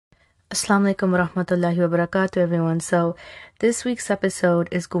Assalamu alaikum wa rahmatullahi wa barakatuh, everyone. So, this week's episode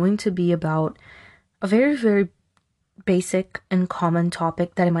is going to be about a very, very basic and common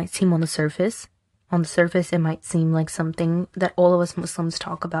topic that it might seem on the surface. On the surface, it might seem like something that all of us Muslims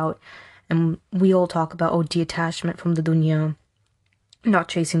talk about, and we all talk about, oh, detachment from the dunya, not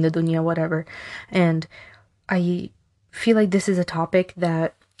chasing the dunya, whatever. And I feel like this is a topic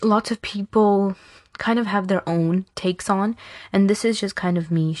that lots of people kind of have their own takes on, and this is just kind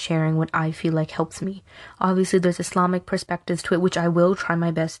of me sharing what I feel like helps me. Obviously, there's Islamic perspectives to it, which I will try my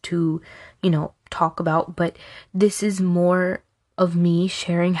best to, talk about, but this is more of me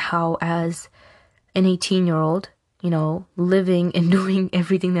sharing how, as an 18-year-old, living and doing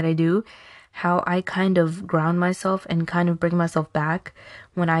everything that I do, how I kind of ground myself and kind of bring myself back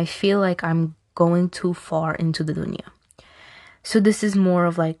when I feel like I'm going too far into the dunya. So this is more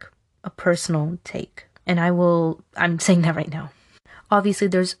of like a personal take, and I'm saying that right now. Obviously,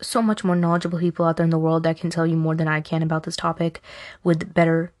 there's so much more knowledgeable people out there in the world that can tell you more than I can about this topic with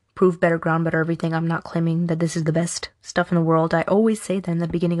better proof, better ground, better everything. I'm not claiming that this is the best stuff in the world. I always say that in the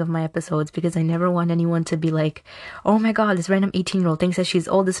beginning of my episodes because I never want anyone to be like, oh my god, this random 18-year-old thinks that she's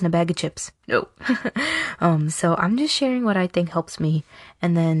all this in a bag of chips. No. So I'm just sharing what I think helps me,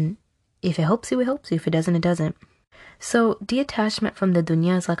 and then if it helps you, it helps you. If it doesn't, it doesn't. So, detachment from the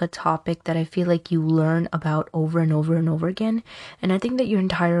dunya is like a topic that I feel like you learn about over and over and over again. And I think that your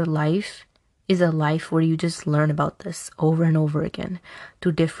entire life is a life where you just learn about this over and over again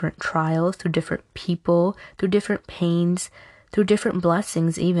through different trials, through different people, through different pains, through different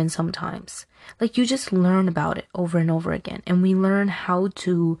blessings, even sometimes. Like, you just learn about it over and over again. And we learn how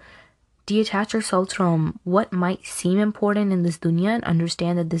to detach ourselves from what might seem important in this dunya and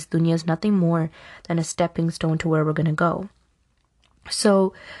understand that this dunya is nothing more than a stepping stone to where we're going to go.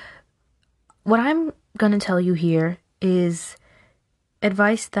 So what I'm going to tell you here is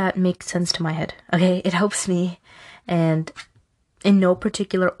advice that makes sense to my head. Okay, it helps me, and in no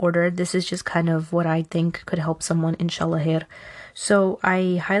particular order, this is just kind of what I think could help someone, inshallah here. So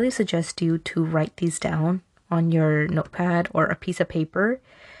I highly suggest you to write these down on your notepad or a piece of paper.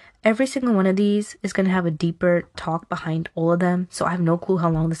 Every single one of these is going to have a deeper talk behind all of them, so I have no clue how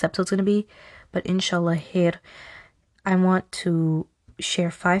long this episode's going to be, but inshallah here, I want to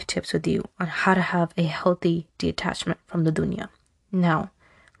share 5 tips with you on how to have a healthy detachment from the dunya. Now,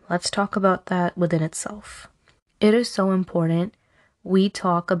 let's talk about that within itself. It is so important we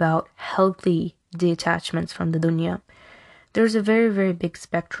talk about healthy detachments from the dunya. There's a very, very big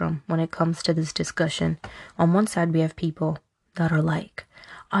spectrum when it comes to this discussion. On one side, we have people that are like,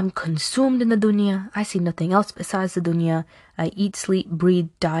 I'm consumed in the dunya. I see nothing else besides the dunya. I eat, sleep, breathe,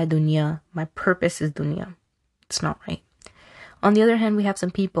 die dunya. My purpose is dunya. It's not right. On the other hand, we have some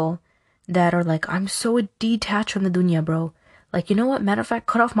people that are like, I'm so detached from the dunya, bro. Like, you know what? Matter of fact,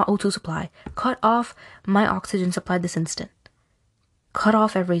 cut off my O2 supply. Cut off my oxygen supply this instant. Cut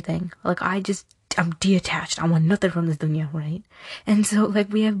off everything. Like, I'm detached. I want nothing from this dunya, right? And so,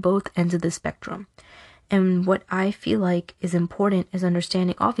 like, we have both ends of the spectrum. And what I feel like is important is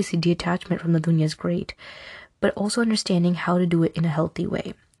understanding, obviously, detachment from the dunya is great, but also understanding how to do it in a healthy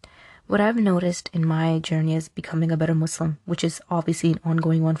way. What I've noticed in my journey as becoming a better Muslim, which is obviously an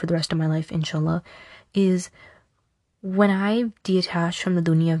ongoing one for the rest of my life, inshallah, is when I detach from the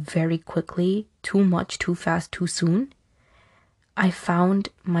dunya very quickly, too much, too fast, too soon, I found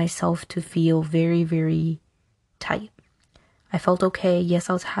myself to feel very, very tight. I felt okay. Yes,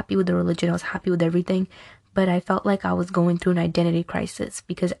 I was happy with the religion. I was happy with everything. But I felt like I was going through an identity crisis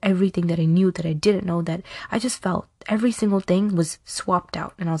because everything that I knew that I didn't know, that I just felt every single thing was swapped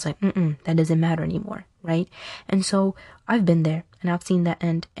out. And I was like, that doesn't matter anymore, right? And so I've been there and I've seen that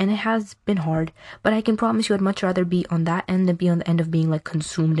end. And it has been hard. But I can promise you I'd much rather be on that end than be on the end of being like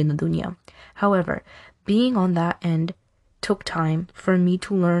consumed in the dunya. However, being on that end took time for me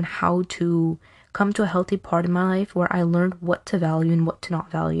to learn how to come to a healthy part in my life where I learned what to value and what to not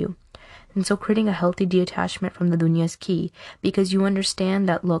value. And so creating a healthy detachment from the dunya is key, because you understand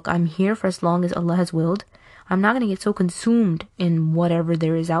that, look, I'm here for as long as Allah has willed. I'm not going to get so consumed in whatever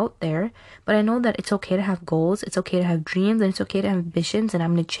there is out there, but I know that it's okay to have goals, it's okay to have dreams, and it's okay to have ambitions, and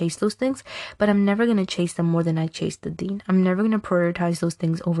I'm going to chase those things, but I'm never going to chase them more than I chase the deen. I'm never going to prioritize those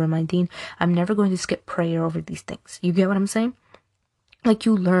things over my deen. I'm never going to skip prayer over these things. You get what I'm saying? Like,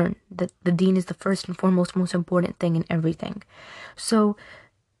 you learn that the deen is the first and foremost, most important thing in everything. So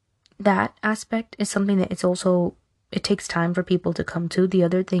that aspect is something that it takes time for people to come to. The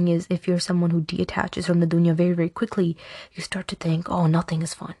other thing is, if you're someone who detaches from the dunya very, very quickly, you start to think, oh, nothing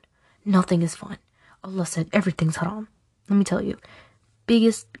is fun. Nothing is fun. Allah said everything's haram. Let me tell you,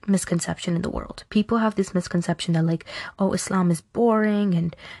 biggest misconception in the world. People have this misconception that like, oh, Islam is boring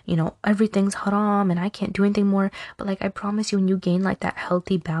and, you know, everything's haram and I can't do anything more. But like, I promise you, when you gain like that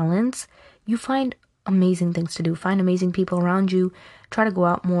healthy balance, you find amazing things to do, find amazing people around you, try to go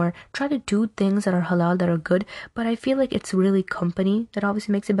out more, try to do things that are halal, that are good. But I feel like it's really company that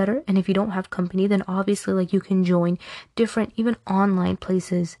obviously makes it better. And if you don't have company, then obviously like you can join different, even online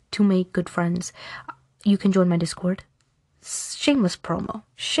places to make good friends. You can join my Discord. Shameless promo.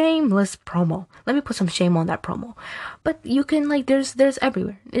 Shameless promo. Let me put some shame on that promo. But you can like, there's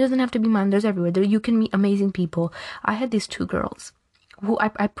everywhere. It doesn't have to be mine. There's everywhere. You can meet amazing people. I had these two girls who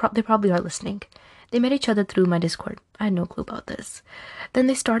they probably are listening. They met each other through my Discord. I had no clue about this. Then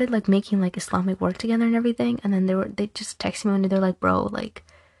they started like making like Islamic work together and everything. And then they just text me and they're like, bro, like,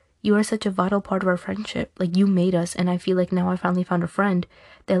 you are such a vital part of our friendship. Like, you made us. And I feel like now I finally found a friend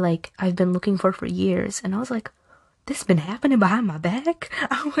that like I've been looking for years. And I was like, this has been happening behind my back.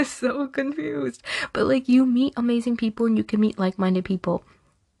 I was so confused. But like, you meet amazing people and you can meet like-minded people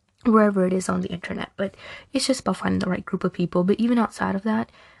wherever it is on the internet. But it's just about finding the right group of people. But even outside of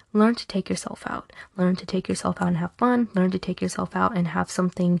that, learn to take yourself out. Learn to take yourself out and have fun. Learn to take yourself out and have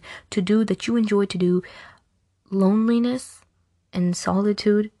something to do that you enjoy to do. Loneliness and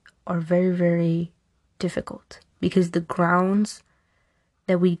solitude are very, very difficult because the grounds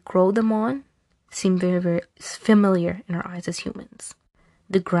that we grow them on seem very, very familiar in our eyes as humans.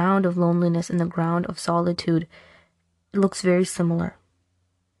 The ground of loneliness and the ground of solitude looks very similar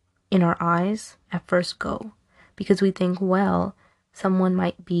in our eyes at first go, because we think, well, someone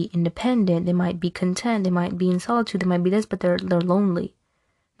might be independent, they might be content, they might be in solitude, they might be this, but they're lonely.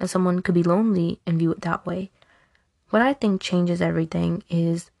 Now, someone could be lonely and view it that way. What I think changes everything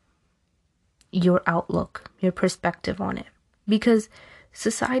is your outlook, your perspective on it. Because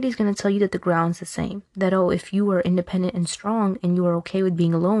society is going to tell you that the ground's the same. That, oh, if you are independent and strong and you are okay with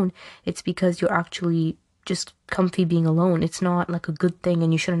being alone, it's because you're actually just comfy being alone. It's not like a good thing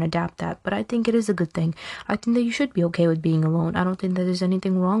and you shouldn't adapt that. But I think it is a good thing. I think that you should be okay with being alone. I don't think that there's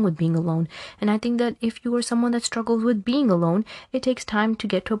anything wrong with being alone. And I think that if you are someone that struggles with being alone, it takes time to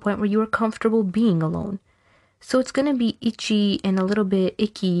get to a point where you are comfortable being alone. So it's going to be itchy and a little bit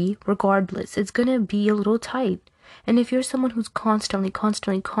icky regardless. It's going to be a little tight. And if you're someone who's constantly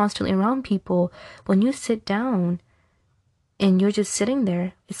around people, when you sit down and you're just sitting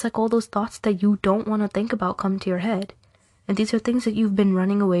there, it's like all those thoughts that you don't want to think about come to your head. And these are things that you've been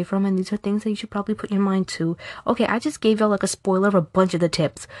running away from, and these are things that you should probably put your mind to. Okay, I just gave y'all like a spoiler of a bunch of the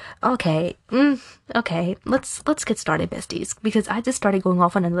tips. Okay, let's get started, besties, because I just started going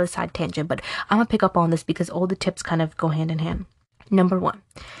off on another side tangent, but I'm gonna pick up on this because all the tips kind of go hand in hand. Number 1,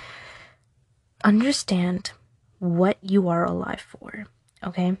 understand what you are alive for.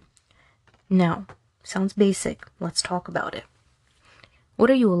 Okay, now, sounds basic. Let's talk about it.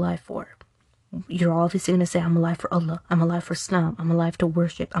 What are you alive for? You're obviously going to say, I'm alive for Allah. I'm alive for Islam. I'm alive to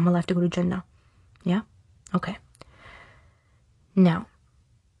worship. I'm alive to go to Jannah. Yeah? Okay. Now,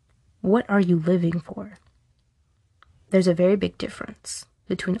 what are you living for? There's a very big difference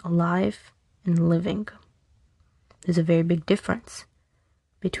between alive and living. There's a very big difference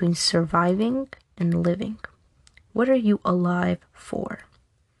between surviving and living. What are you alive for?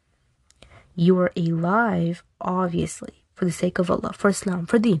 You are alive, obviously, for the sake of Allah, for Islam,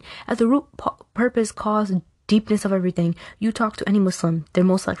 for Deen. At the root purpose, cause, deepness of everything, you talk to any Muslim, they're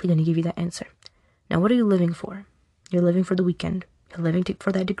most likely going to give you that answer. Now, what are you living for? You're living for the weekend. You're living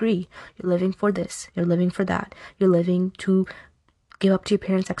for that degree. You're living for this. You're living for that. You're living to give up to your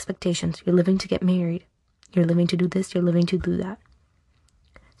parents' expectations. You're living to get married. You're living to do this. You're living to do that.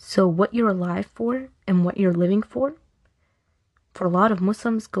 So what you're alive for and what you're living for a lot of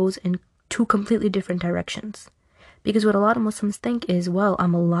Muslims goes in two completely different directions. Because what a lot of Muslims think is, well,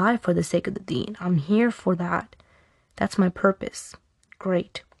 I'm alive for the sake of the Deen. I'm here for that. That's my purpose.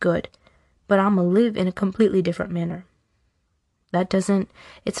 Great, good. But I'm going to live in a completely different manner.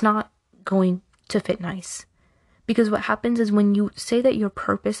 It's not going to fit nice. Because what happens is when you say that your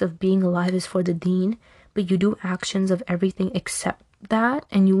purpose of being alive is for the Deen, but you do actions of everything except that,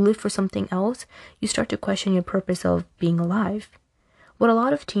 and you live for something else, you start to question your purpose of being alive. What a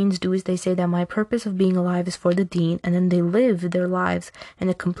lot of teens do is they say that my purpose of being alive is for the Deen, and then they live their lives in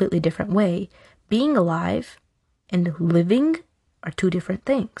a completely different way. Being alive and living are two different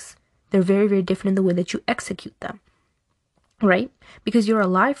things. They're very, very different in the way that you execute them. Right? Because you're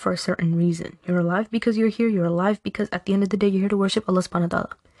alive for a certain reason. You're alive because you're here. You're alive because at the end of the day, you're here to worship Allah subhanahu wa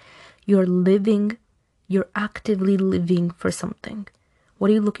ta'ala. You're actively living for something. What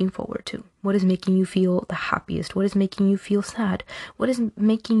are you looking forward to? What is making you feel the happiest? What is making you feel sad? What is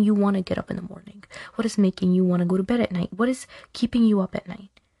making you want to get up in the morning? What is making you want to go to bed at night? What is keeping you up at night?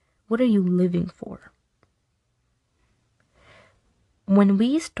 What are you living for? When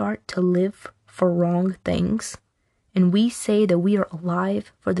we start to live for wrong things, and we say that we are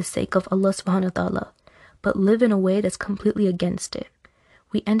alive for the sake of Allah subhanahu wa ta'ala, but live in a way that's completely against it,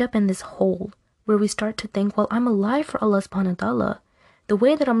 we end up in this hole where we start to think, well, I'm alive for Allah subhanahu wa ta'ala. The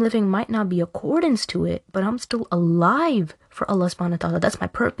way that I'm living might not be accordance to it, but I'm still alive for Allah subhanahu wa ta'ala. That's my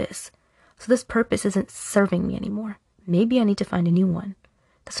purpose. So this purpose isn't serving me anymore. Maybe I need to find a new one.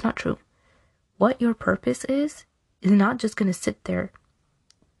 That's not true. What your purpose is not just going to sit there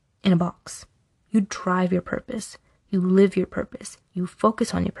in a box. You drive your purpose. You live your purpose. You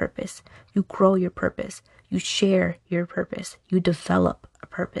focus on your purpose. You grow your purpose. You share your purpose. You develop a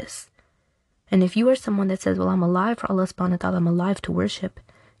purpose. And if you are someone that says, well, I'm alive for Allah subhanahu wa ta'ala, I'm alive to worship,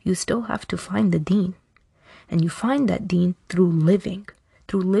 you still have to find the deen. And you find that deen through living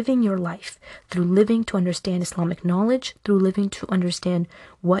your life, through living to understand Islamic knowledge, through living to understand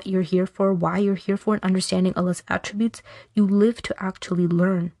what you're here for, why you're here for, and understanding Allah's attributes. You live to actually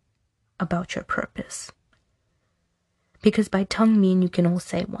learn about your purpose. Because by tongue mean you can all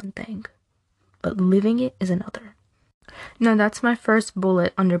say one thing, but living it is another. Now that's my first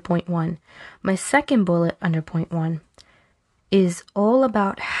bullet under point 1. My second bullet under point 1 is all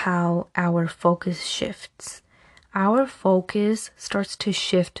about how our focus shifts. Our focus starts to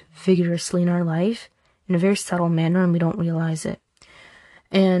shift vigorously in our life in a very subtle manner, and we don't realize it.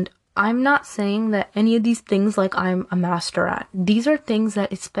 And I'm not saying that any of these things like I'm a master at. These are things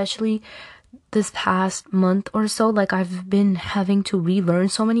that especially this past month or so, like I've been having to relearn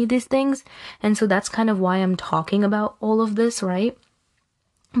so many of these things. And so that's kind of why I'm talking about all of this, right?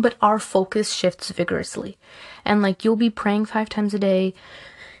 But our focus shifts vigorously. And like you'll be praying 5 times a day.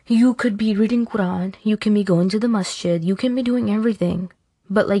 You could be reading Quran. You can be going to the masjid. You can be doing everything.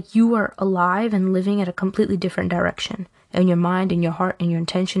 But like you are alive and living at a completely different direction. In your mind, in your heart, in your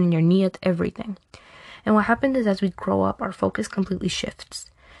intention, in your niyat, everything. And what happens is as we grow up, our focus completely shifts.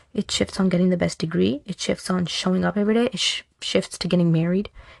 It shifts on getting the best degree. It shifts on showing up every day. It shifts to getting married.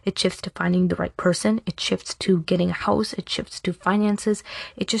 It shifts to finding the right person. It shifts to getting a house. It shifts to finances.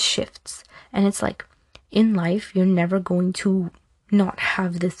 It just shifts. And it's like, in life, you're never going to not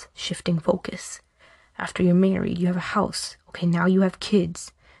have this shifting focus. After you're married, you have a house. Okay, now you have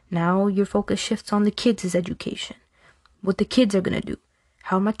kids. Now your focus shifts on the kids' education. What the kids are going to do.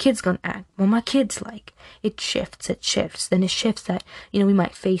 How are my kids going to act? What my kids like? It shifts. Then it shifts that, we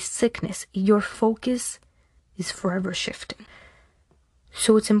might face sickness. Your focus is forever shifting.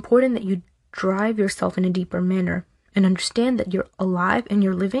 So it's important that you drive yourself in a deeper manner and understand that you're alive and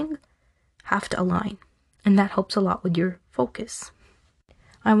you're living have to align. And that helps a lot with your focus.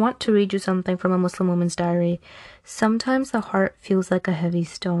 I want to read you something from a Muslim woman's diary. Sometimes the heart feels like a heavy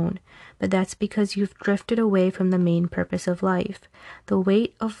stone, but that's because you've drifted away from the main purpose of life. The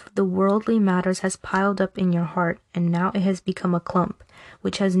weight of the worldly matters has piled up in your heart, and now it has become a clump,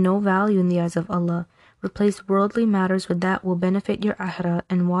 which has no value in the eyes of Allah. Replace worldly matters with that will benefit your akhirah,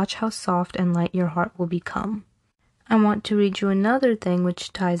 and watch how soft and light your heart will become. I want to read you another thing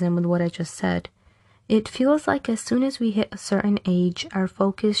which ties in with what I just said. It feels like as soon as we hit a certain age, our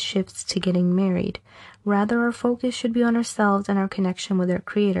focus shifts to getting married. Rather, our focus should be on ourselves and our connection with our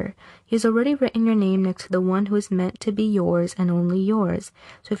Creator. He has already written your name next to the one who is meant to be yours and only yours.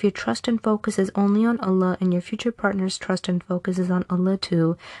 So if your trust and focus is only on Allah and your future partner's trust and focus is on Allah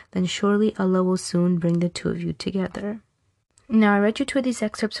too, then surely Allah will soon bring the two of you together. Now, I read you 2 of these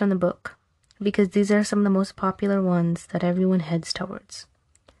excerpts from the book because these are some of the most popular ones that everyone heads towards.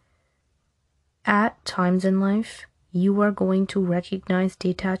 At times in life, you are going to recognize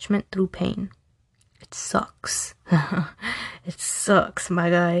detachment through pain. It sucks. It sucks, my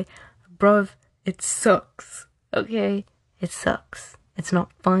guy. Bruv, it sucks. Okay? It sucks. It's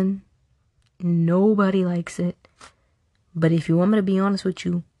not fun. Nobody likes it. But if you want me to be honest with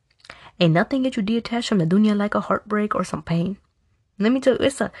you, ain't nothing get you detached from the dunya like a heartbreak or some pain. Let me tell you,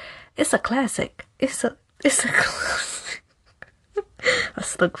 it's a classic. It's a classic.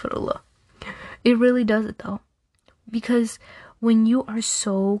 Astaghfirullah. It really does it though. Because when you are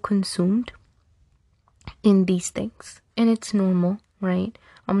so consumed in these things, and it's normal, right?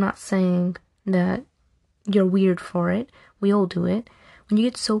 I'm not saying that you're weird for it. We all do it. When you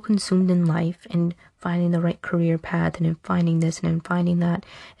get so consumed in life and finding the right career path and in finding this and in finding that,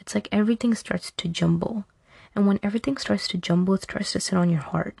 it's like everything starts to jumble. And when everything starts to jumble, it starts to sit on your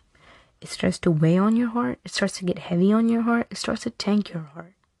heart. It starts to weigh on your heart. It starts to get heavy on your heart. It starts to tank your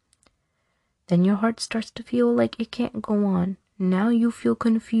heart. Then your heart starts to feel like it can't go on. Now you feel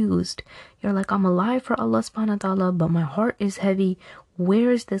confused. You're like, I'm alive for Allah subhanahu wa ta'ala, but my heart is heavy.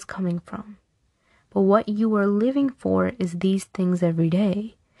 Where is this coming from? But what you are living for is these things every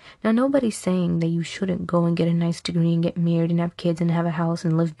day. Now, nobody's saying that you shouldn't go and get a nice degree and get married and have kids and have a house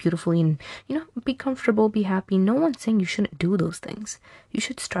and live beautifully and, be comfortable, be happy. No one's saying you shouldn't do those things. You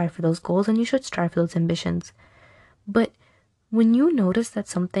should strive for those goals and you should strive for those ambitions. But when you notice that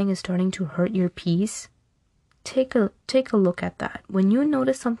something is starting to hurt your peace, take a look at that. When you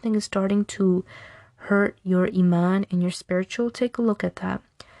notice something is starting to hurt your iman and your spiritual, take a look at that.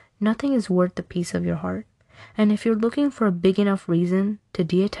 Nothing is worth the peace of your heart. And if you're looking for a big enough reason to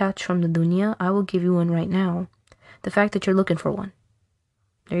detach from the dunya, I will give you one right now. The fact that you're looking for one.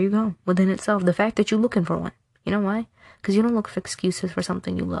 There you go. Within itself, the fact that you're looking for one. You know why? Because you don't look for excuses for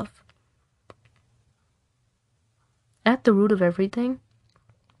something you love. At the root of everything,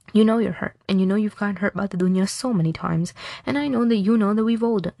 you know you're hurt, and you know you've gotten hurt by the dunya so many times, and I know that you know that we've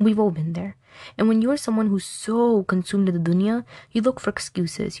all been there. And when you're someone who's so consumed in the dunya, you look for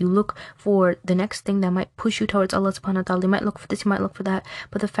excuses. You look for the next thing that might push you towards Allah subhanahu wa ta'ala. You might look for this, you might look for that.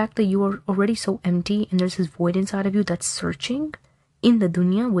 But the fact that you are already so empty and there's this void inside of you that's searching in the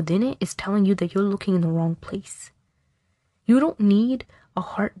dunya within it is telling you that you're looking in the wrong place. You don't need a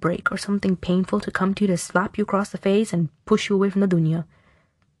heartbreak or something painful to come to you to slap you across the face and push you away from the dunya.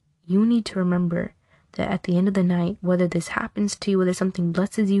 You need to remember that at the end of the night, whether this happens to you, whether something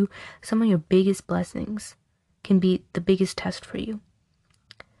blesses you, some of your biggest blessings can be the biggest test for you.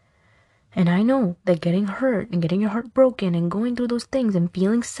 And I know that getting hurt and getting your heart broken and going through those things and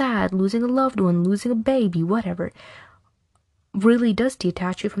feeling sad, losing a loved one, losing a baby, whatever, really does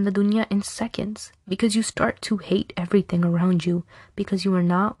detach you from the dunya in seconds, because you start to hate everything around you because you are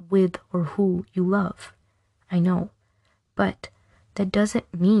not with or who you love. I know, but that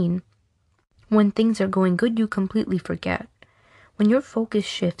doesn't mean when things are going good, you completely forget. When your focus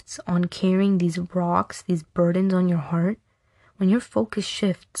shifts on carrying these rocks, these burdens on your heart, when your focus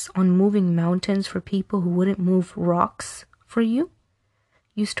shifts on moving mountains for people who wouldn't move rocks for you,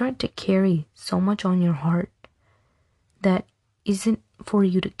 you start to carry so much on your heart that isn't for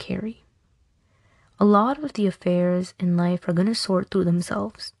you to carry. A lot of the affairs in life are going to sort through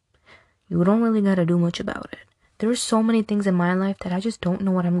themselves. You don't really got to do much about it. There are so many things in my life that I just don't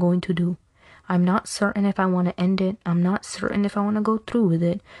know what I'm going to do. I'm not certain if I want to end it. I'm not certain if I want to go through with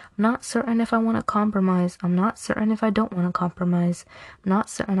it. I'm not certain if I want to compromise. I'm not certain if I don't want to compromise. I'm not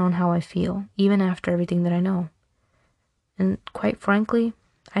certain on how I feel, even after everything that I know. And quite frankly,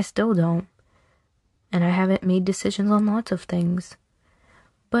 I still don't. And I haven't made decisions on lots of things.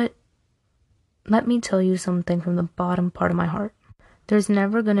 But let me tell you something from the bottom part of my heart. There's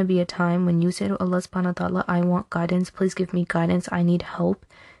never going to be a time when you say to Allah subhanahu wa ta'ala, I want guidance, please give me guidance, I need help,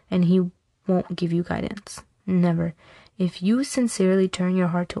 and He won't give you guidance. Never. If you sincerely turn your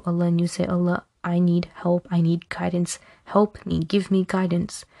heart to Allah and you say, Allah, I need help, I need guidance, help me, give me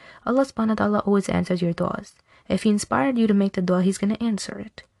guidance, Allah subhanahu wa ta'ala always answers your du'as. If He inspired you to make the dua, He's going to answer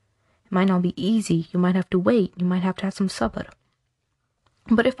it. It might not be easy, you might have to wait, you might have to have some sabr.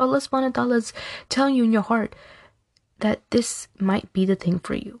 But if Allah subhanahu wa ta'ala is telling you in your heart that this might be the thing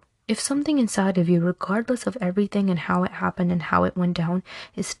for you, if something inside of you, regardless of everything and how it happened and how it went down,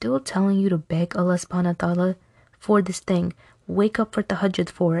 is still telling you to beg Allah subhanahu wa ta'ala for this thing, wake up for tahajjud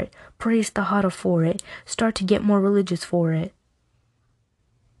for it, pray istihara for it, start to get more religious for it.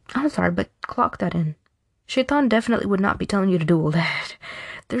 I'm sorry, but clock that in. Shaitan definitely would not be telling you to do all that.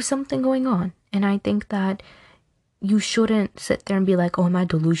 There's something going on, and I think that you shouldn't sit there and be like, oh, am I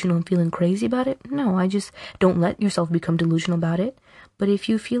delusional and feeling crazy about it? No, I just don't let yourself become delusional about it. But if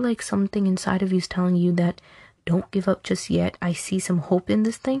you feel like something inside of you is telling you that don't give up just yet, I see some hope in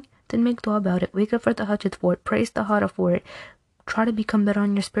this thing, then make dua about it. Wake up for tahajjud for it. Praise tahara for it. Try to become better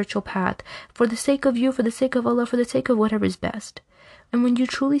on your spiritual path. For the sake of you, for the sake of Allah, for the sake of whatever is best. And when you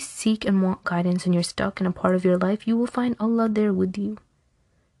truly seek and want guidance and you're stuck in a part of your life, you will find Allah there with you.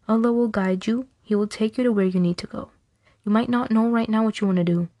 Allah will guide you. He will take you to where you need to go. You might not know right now what you want to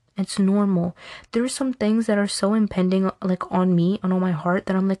do. It's normal. There are some things that are so impending on me and on my heart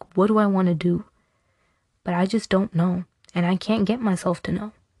that I'm like, what do I want to do? But I just don't know. And I can't get myself to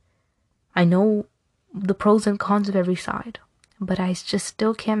know. I know the pros and cons of every side. But I just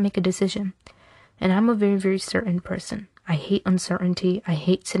still can't make a decision. And I'm a very, very certain person. I hate uncertainty. I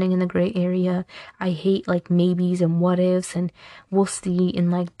hate sitting in the gray area. I hate maybes and what ifs and we'll see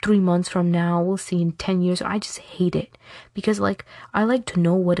in 3 months from now. We'll see in 10 years. I just hate it because I like to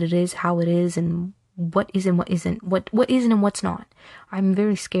know what it is, how it is, and what is and what isn't, what isn't and what's not. I'm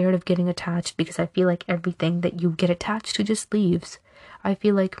very scared of getting attached because I feel like everything that you get attached to just leaves. I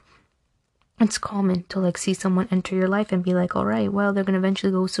feel like It's common to like see someone enter your life and be like, all right, well, they're gonna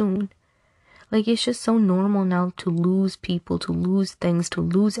eventually go soon. Like, it's just so normal now to lose people, to lose things, to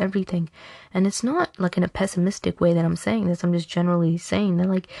lose everything. And it's not like in a pessimistic way that I'm saying this. I'm just generally saying that,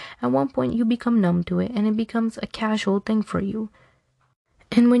 like, at one point you become numb to it and it becomes a casual thing for you.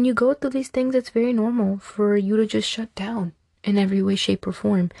 And when you go through these things, it's very normal for you to just shut down in every way, shape, or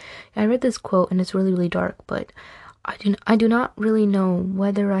form. I read this quote and it's really, really dark, but I do not really know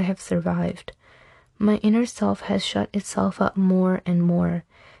whether I have survived. My inner self has shut itself up more and more.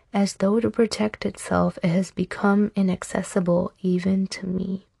 As though to protect itself, it has become inaccessible even to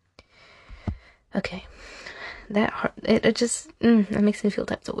me. Okay, it just, that makes me feel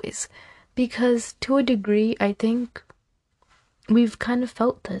types of ways. Because to a degree, I think we've kind of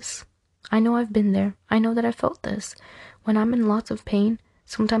felt this. I know I've been there. I know that I felt this. When I'm in lots of pain,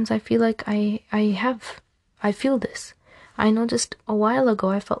 sometimes I feel like I feel this. I know just a while ago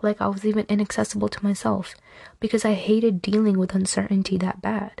I felt like I was even inaccessible to myself because I hated dealing with uncertainty that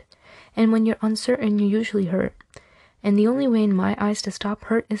bad. And when you're uncertain, you usually hurt. And the only way in my eyes to stop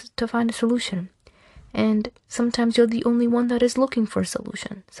hurt is to find a solution. And sometimes you're the only one that is looking for a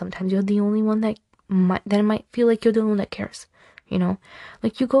solution. Sometimes you're the only one that might feel like you're the only one that cares. You know,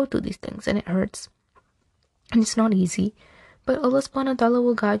 like you go through these things and it hurts. And it's not easy. But Allah subhanahu wa ta'ala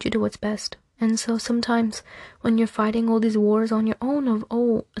will guide you to what's best. And so sometimes when you're fighting all these wars on your own of,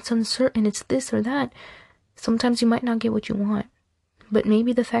 oh, it's uncertain, it's this or that, sometimes you might not get what you want. But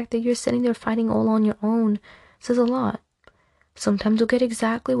maybe the fact that you're sitting there fighting all on your own says a lot. Sometimes you'll get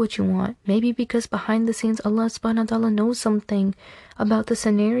exactly what you want. Maybe because behind the scenes Allah subhanahu wa ta'ala knows something about the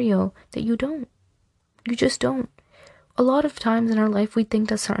scenario that you don't. You just don't. A lot of times in our life we think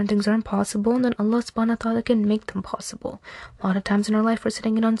that certain things are impossible and then Allah subhanahu wa ta'ala can make them possible. A lot of times in our life we're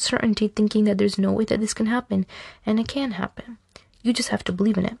sitting in uncertainty thinking that there's no way that this can happen. And it can happen. You just have to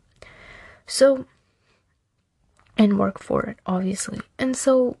believe in it. So, and work for it, obviously. And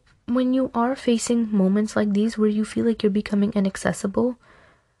so when you are facing moments like these where you feel like you're becoming inaccessible,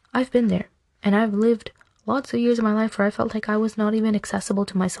 I've been there. And I've lived lots of years of my life where I felt like I was not even accessible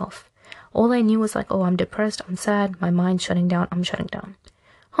to myself. All I knew was like, oh, I'm depressed, I'm sad, my mind's shutting down, I'm shutting down.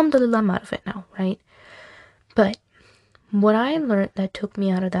 Alhamdulillah, I'm out of it now, right? But what I learned that took me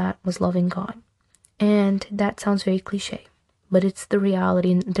out of that was loving God. And that sounds very cliche, but it's the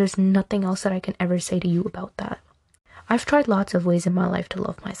reality, and there's nothing else that I can ever say to you about that. I've tried lots of ways in my life to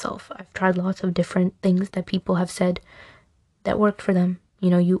love myself. I've tried lots of different things that people have said that worked for them. You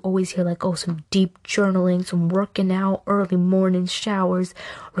know, you always hear like, oh, some deep journaling, some working out, early morning showers,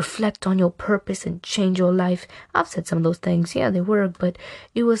 reflect on your purpose and change your life. I've said some of those things. Yeah, they work, but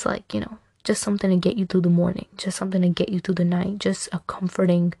it was like, you know, just something to get you through the morning, just something to get you through the night, just a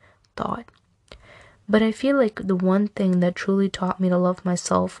comforting thought. But I feel like the one thing that truly taught me to love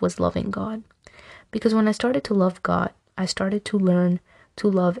myself was loving God. Because when I started to love God, I started to learn to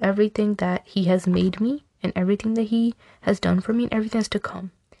love everything that He has made me and everything that He has done for me and everything that's to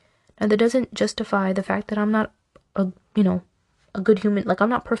come. Now, that doesn't justify the fact that I'm not a good human. Like, I'm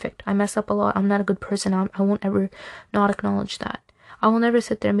not perfect. I mess up a lot. I'm not a good person. I won't ever not acknowledge that. I will never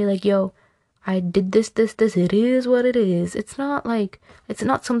sit there and be like, yo, I did this. It is what it is. It's not like, it's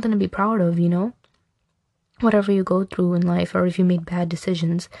not something to be proud of, you know? Whatever you go through in life, or if you make bad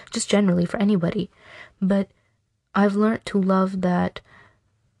decisions, just generally for anybody. But I've learned to love that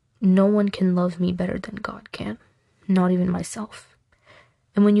no one can love me better than God can, not even myself.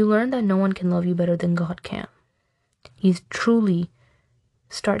 And when you learn that no one can love you better than God can, you truly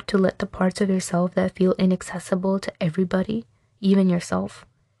start to let the parts of yourself that feel inaccessible to everybody, even yourself,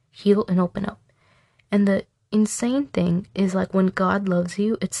 heal and open up. And the insane thing is, like, when God loves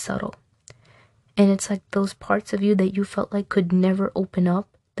you, it's subtle. And it's like those parts of you that you felt like could never open up,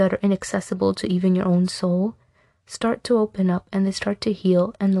 that are inaccessible to even your own soul, start to open up and they start to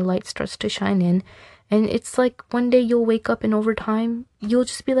heal and the light starts to shine in. And it's like one day you'll wake up and over time, you'll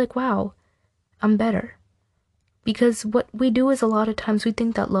just be like, wow, I'm better. Because what we do is a lot of times we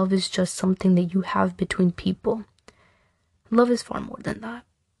think that love is just something that you have between people. Love is far more than that.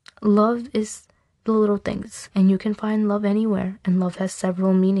 Love is the little things, and you can find love anywhere, and love has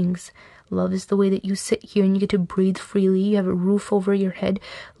several meanings. Love is the way that you sit here and you get to breathe freely. You have a roof over your head.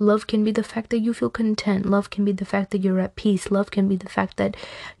 Love can be the fact that you feel content. Love can be the fact that you're at peace. Love can be the fact that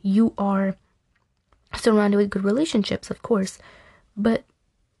you are surrounded with good relationships, of course. But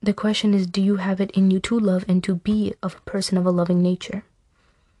the question is, do you have it in you to love and to be a person of a loving nature?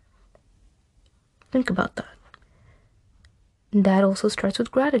 Think about that. That also starts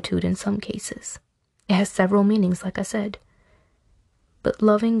with gratitude in some cases. It has several meanings, like I said. But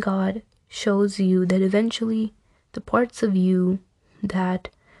loving God shows you that eventually the parts of you that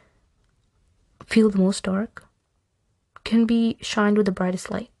feel the most dark can be shined with the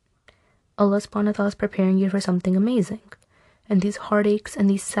brightest light. Allah subhanahu wa ta'ala is preparing you for something amazing. And these heartaches and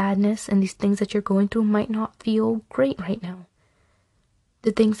these sadness and these things that you're going through might not feel great right now.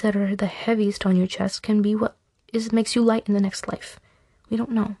 The things that are the heaviest on your chest can be what makes you light in the next life. We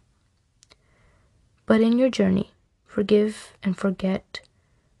don't know. But in your journey, forgive and forget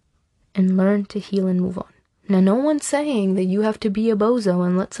and learn to heal and move on. Now, no one's saying that you have to be a bozo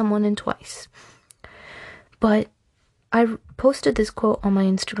and let someone in twice. But I posted this quote on my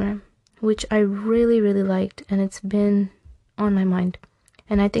Instagram, which I really, really liked, and it's been on my mind.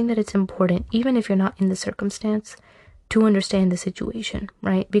 And I think that it's important, even if you're not in the circumstance, to understand the situation,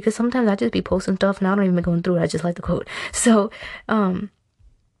 right? Because sometimes I just be posting stuff and I don't even be going through it. I just like the quote. So,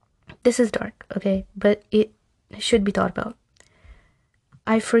 this is dark, okay? But it should be thought about.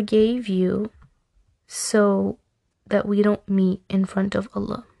 I forgave you so that we don't meet in front of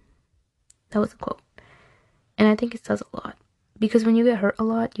Allah. That was a quote. And I think it says a lot. Because when you get hurt a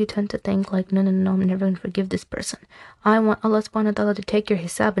lot, you tend to think like, no, I'm never going to forgive this person. I want Allah subhanahu wa ta'ala to take your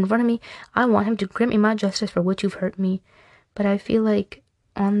hisab in front of me. I want him to grant me my justice for what you've hurt me. But I feel like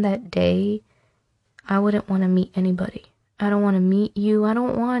on that day, I wouldn't want to meet anybody. I don't want to meet you. I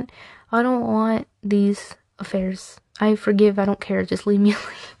don't want these affairs. I forgive. I don't care. Just leave me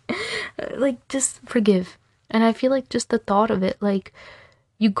alone. Like, just forgive. And I feel like just the thought of it, like,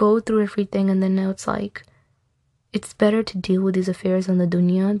 you go through everything and then now it's like, it's better to deal with these affairs on the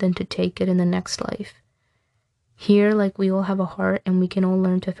dunya than to take it in the next life. Here, like, we all have a heart and we can all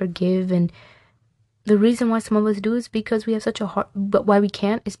learn to forgive. And the reason why some of us do is because we have such a heart. But why we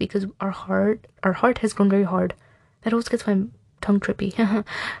can't is because our heart has grown very hard. That always gets my tongue trippy.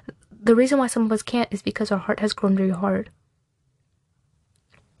 The reason why some of us can't is because our heart has grown very hard.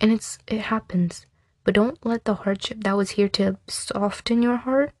 And it happens. But don't let the hardship that was here to soften your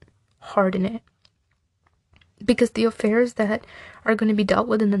heart, harden it. Because the affairs that are going to be dealt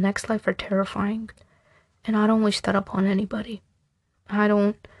with in the next life are terrifying. And I don't wish that upon anybody. I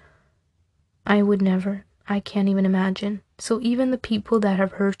would never. I can't even imagine. So even the people that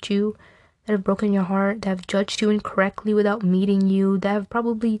have hurt you, that have broken your heart, that have judged you incorrectly without meeting you, that have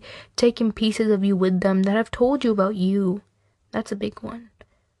probably taken pieces of you with them, that have told you about you. That's a big one.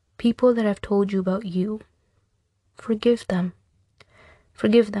 People that have told you about you. Forgive them.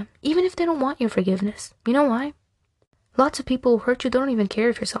 Forgive them. Even if they don't want your forgiveness. You know why? Lots of people who hurt you, they don't even care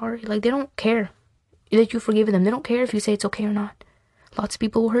if you're sorry. Like, they don't care that you've forgiven them. They don't care if you say it's okay or not. Lots of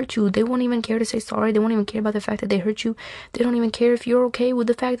people will hurt you. They won't even care to say sorry. They won't even care about the fact that they hurt you. They don't even care if you're okay with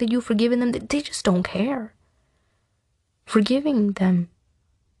the fact that you've forgiven them. They just don't care. Forgiving them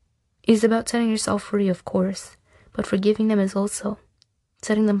is about setting yourself free, of course. But forgiving them is also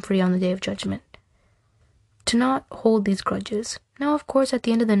setting them free on the day of judgment. To not hold these grudges. Now, of course, at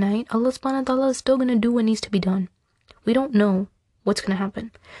the end of the night, Allah subhanahu wa ta'ala is still going to do what needs to be done. We don't know what's going to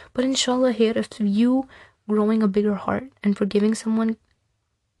happen. But inshallah here, if you growing a bigger heart and forgiving someone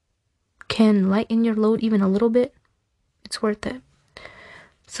can lighten your load even a little bit, it's worth it.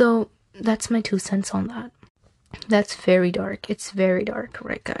 So that's my 2 cents on that. That's very dark. It's very dark,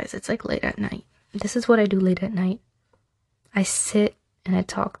 right, guys? It's like late at night. This is what I do late at night. I sit and I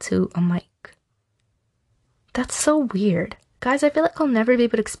talk to a mic. That's so weird. Guys, I feel like I'll never be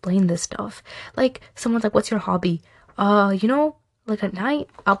able to explain this stuff. Like, someone's like, what's your hobby? Like at night,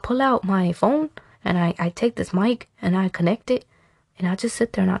 I'll pull out my phone and I take this mic and I connect it and I just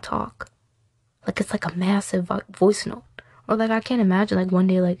sit there and I talk. Like, it's like a massive voice note. Or like, I can't imagine like one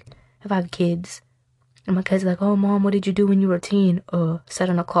day, like, if I have kids and my kids are like, oh, mom, what did you do when you were a teen? Sat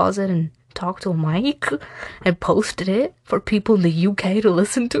in a closet and talked to a mic and posted it for people in the UK to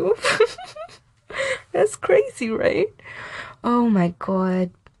listen to. That's crazy, right? Oh my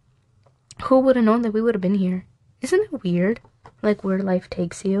god. Who would have known that we would have been here? Isn't it weird? Like, where life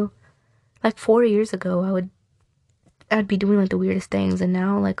takes you. Like, 4 years ago, I'd be doing like the weirdest things, and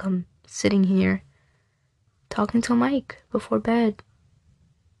now like I'm sitting here talking to a mic before bed.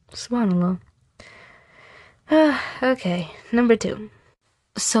 Subhanallah. Okay, number 2.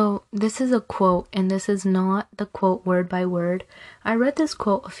 So this is a quote, and this is not the quote word by word. I read this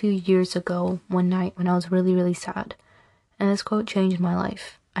quote a few years ago one night when I was really, really sad. And this quote changed my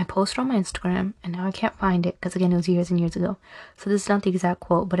life. I posted on my Instagram, and now I can't find it because, again, it was years and years ago. So this is not the exact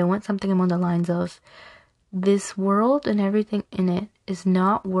quote, but it went something along the lines of, this world and everything in it is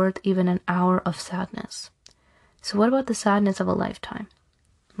not worth even an hour of sadness. So what about the sadness of a lifetime?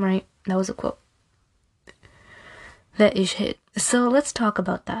 Right? That was a quote. That ish hit. So let's talk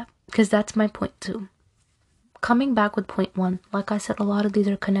about that, because that's my point 2. Coming back with point 1, like I said, a lot of these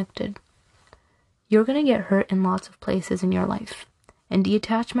are connected. You're going to get hurt in lots of places in your life. And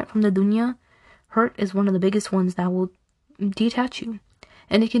detachment from the dunya Hurt is one of the biggest ones that will detach you.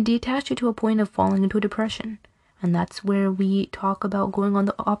 And it can detach you to a point of falling into a depression. And that's where we talk about going on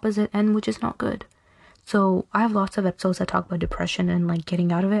the opposite end, which is not good. So I have lots of episodes that talk about depression and like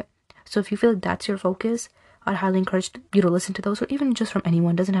getting out of it. So if you feel like that's your focus, I'd highly encourage you to listen to those, or even just from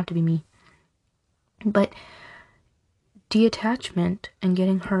anyone. It doesn't have to be me. But detachment and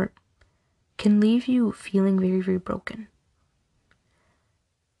getting hurt can leave you feeling very, very broken.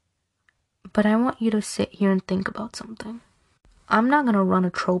 But I want you to sit here and think about something. I'm not going to run a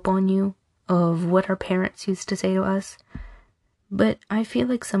trope on you of what our parents used to say to us, but I feel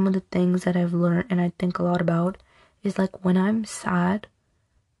like some of the things that I've learned and I think a lot about is like when I'm sad,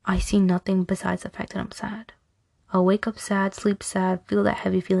 I see nothing besides the fact that I'm sad. I'll wake up sad, sleep sad, feel that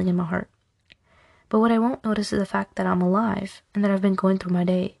heavy feeling in my heart. But what I won't notice is the fact that I'm alive and that I've been going through my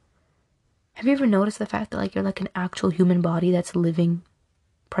day. Have you ever noticed the fact that like you're like an actual human body that's living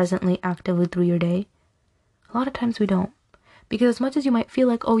presently, actively through your day? A lot of times we don't. Because as much as you might feel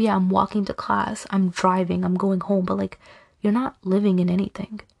like, oh yeah, I'm walking to class, I'm driving, I'm going home, but like, you're not living in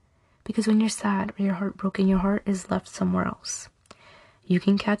anything. Because when you're sad or you're heartbroken, your heart is left somewhere else. You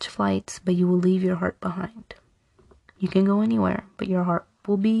can catch flights, but you will leave your heart behind. You can go anywhere, but your heart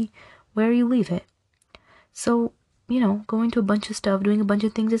will be where you leave it. So, going to a bunch of stuff, doing a bunch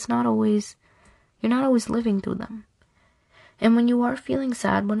of things, you're not always living through them. And when you are feeling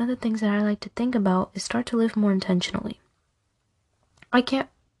sad, one of the things that I like to think about is start to live more intentionally. I can't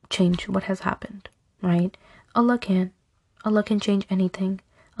change what has happened, right? Allah can. Allah can change anything.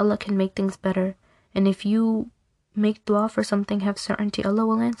 Allah can make things better. And if you make dua for something, have certainty, Allah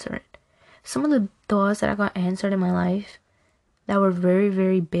will answer it. Some of the duas that I got answered in my life that were very,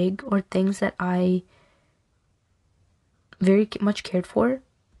 very big, or things that I very much cared for,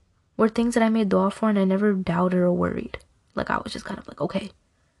 were things that I made dua for and I never doubted or worried. Like I was just kind of like, okay,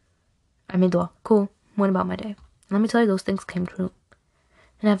 I made dua, cool, went about my day. And let me tell you, those things came true.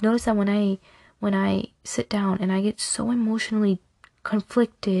 And I've noticed that when I sit down and I get so emotionally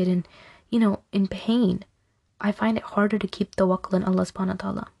conflicted and, in pain, I find it harder to keep tawakkul in Allah subhanahu wa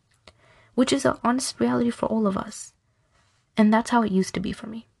ta'ala, which is an honest reality for all of us. And that's how it used to be for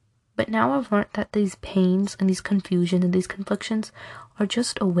me. But now I've learned that these pains and these confusions and these conflictions are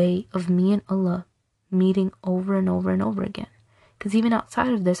just a way of me and Allah meeting over and over and over again. Because even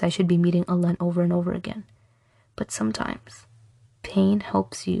outside of this, I should be meeting Allah over and over again. But sometimes pain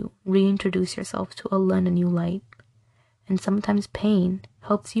helps you reintroduce yourself to Allah in a new light. And sometimes pain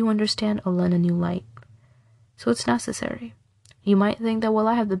helps you understand Allah in a new light. So it's necessary. You might think that, well,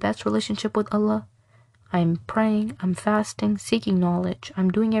 I have the best relationship with Allah. I'm praying, I'm fasting, seeking knowledge, I'm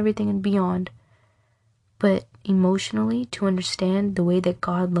doing everything and beyond. But emotionally, to understand the way that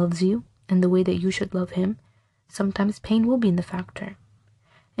God loves you and the way that you should love Him, sometimes pain will be in the factor.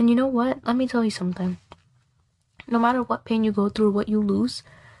 And you know what? Let me tell you something. No matter what pain you go through or what you lose,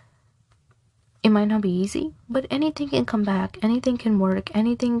 it might not be easy, but anything can come back, anything can work,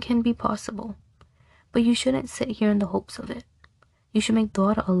 anything can be possible. But you shouldn't sit here in the hopes of it. You should make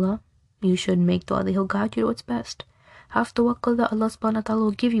dua to Allah. You should make dua that He'll guide you to what's best. Have tawakkul that Allah subhanahu wa ta'ala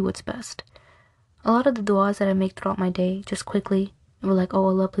will give you what's best. A lot of the duas that I make throughout my day, just quickly, we're like, oh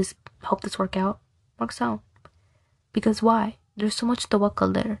Allah, please help this work out. Works out. Because why? There's so much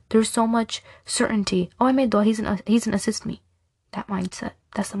tawakkul there. There's so much certainty. Oh, I made dua, He's gonna assist me. That mindset.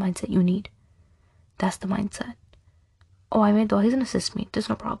 That's the mindset you need. That's the mindset. Oh, I made dua, He's gonna assist me. There's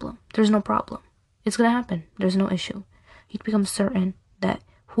no problem. There's no problem. It's gonna happen. There's no issue. You become certain that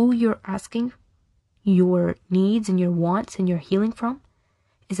who you're asking your needs and your wants and your healing from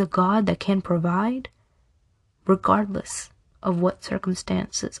is a God that can provide regardless of what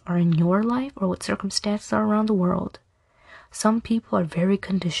circumstances are in your life or what circumstances are around the world. Some people are very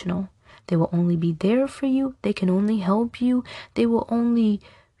conditional. They will only be there for you. They can only help you. They will only,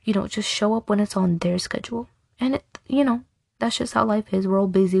 just show up when it's on their schedule. And that's just how life is. We're all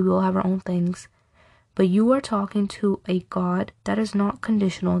busy. We all have our own things. But you are talking to a God that is not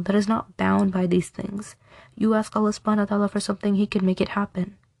conditional, that is not bound by these things. You ask Allah subhanahu wa ta'ala for something, He can make it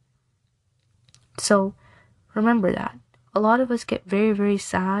happen. So, remember that. A lot of us get very, very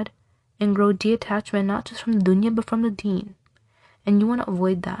sad and grow detachment not just from the dunya but from the deen. And you want to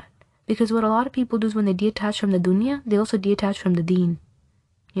avoid that. Because what a lot of people do is when they detach from the dunya, they also detach from the deen.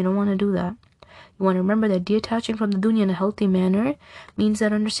 You don't want to do that. You want to remember that detaching from the dunya in a healthy manner means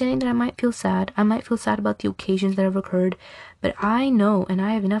that understanding that I might feel sad about the occasions that have occurred, but I know and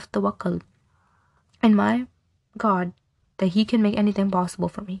I have enough tawakkul in my God that He can make anything possible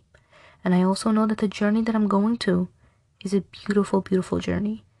for me. And I also know that the journey that I'm going to is a beautiful, beautiful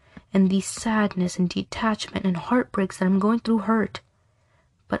journey. And the sadness and detachment and heartbreaks that I'm going through hurt.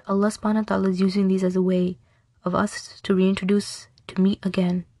 But Allah subhanahu wa ta'ala is using these as a way of us to reintroduce, to meet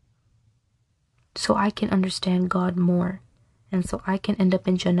again, so I can understand God more, and so I can end up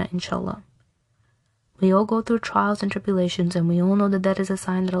in Jannah, inshallah. We all go through trials and tribulations, and we all know that that is a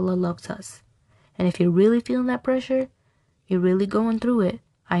sign that Allah loves us. And if you're really feeling that pressure, you're really going through it,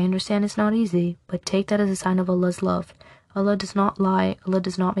 I understand it's not easy, but take that as a sign of Allah's love. Allah does not lie, Allah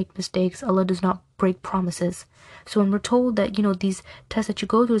does not make mistakes, Allah does not break promises. So when we're told that, these tests that you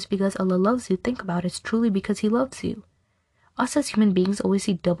go through is because Allah loves you, think about it, it's truly because He loves you. Us as human beings always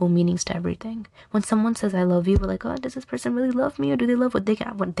see double meanings to everything. When someone says I love you, we're like, oh, does this person really love me? Or do they love what they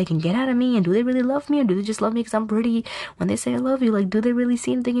can get out of me? And do they really love me? Or do they just love me because I'm pretty? When they say I love you, like, do they really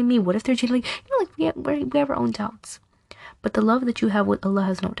see anything in me? What if they're genuinely, we have our own doubts. But the love that you have with Allah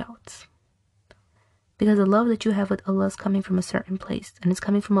has no doubts. Because the love that you have with Allah is coming from a certain place. And it's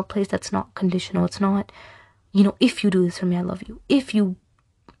coming from a place that's not conditional. It's not, if you do this for me, I love you. If you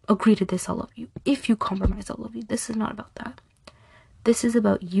agree to this, I love you. If you compromise, I love you. This is not about that. This is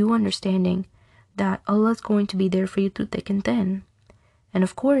about you understanding that Allah is going to be there for you through thick and thin. And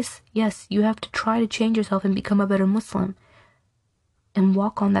of course, yes, you have to try to change yourself and become a better Muslim. And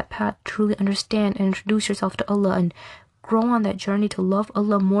walk on that path, truly understand and introduce yourself to Allah and grow on that journey to love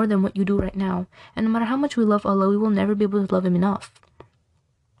Allah more than what you do right now. And no matter how much we love Allah, we will never be able to love Him enough.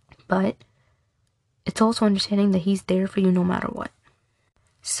 But it's also understanding that He's there for you no matter what.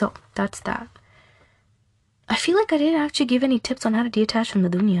 So, that's that. I feel like I didn't actually give any tips on how to detach from the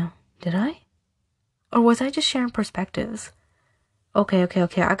dunya. Did I? Or was I just sharing perspectives? Okay.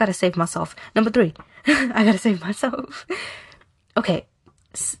 I gotta save myself. Number 3. I gotta save myself. Okay.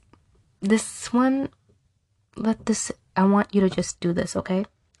 This one, I want you to just do this, okay?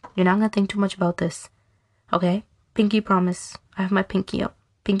 You're not gonna think too much about this. Okay? Pinky promise. I have my pinky up.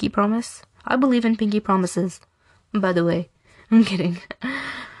 Pinky promise? I believe in pinky promises. By the way. I'm kidding.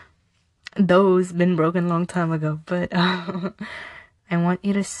 Those been broken a long time ago. But I want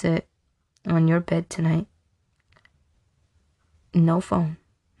you to sit on your bed tonight. No phone.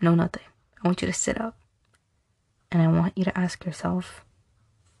 No nothing. I want you to sit up. And I want you to ask yourself,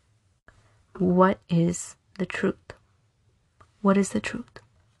 what is the truth? What is the truth?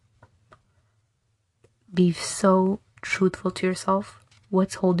 Be so truthful to yourself.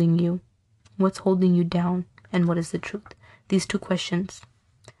 What's holding you? What's holding you down? And what is the truth? These 2 questions.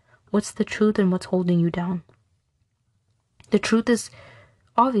 What's the truth and what's holding you down? The truth is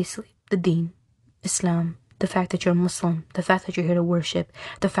obviously the deen, Islam, the fact that you're a Muslim, the fact that you're here to worship,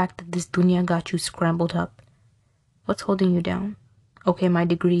 the fact that this dunya got you scrambled up. What's holding you down? Okay, my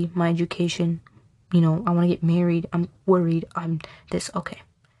degree, my education, I want to get married, I'm worried, I'm this, okay.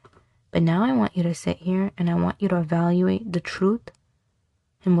 But now I want you to sit here and I want you to evaluate the truth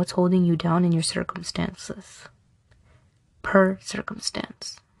and what's holding you down in your circumstances. Per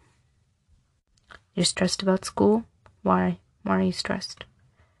circumstance. You're stressed about school? Why? Why are you stressed?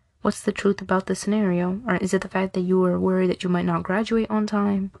 What's the truth about the scenario? Or is it the fact that you were worried that you might not graduate on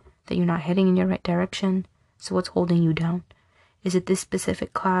time? That you're not heading in your right direction? So what's holding you down? Is it this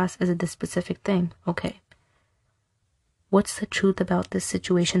specific class? Is it this specific thing? Okay. What's the truth about this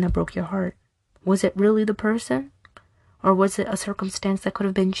situation that broke your heart? Was it really the person? Or was it a circumstance that could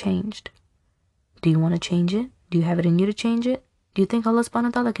have been changed? Do you want to change it? Do you have it in you to change it? Do you think Allah subhanahu wa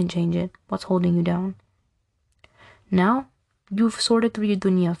ta'ala can change it? What's holding you down? Now, you've sorted through your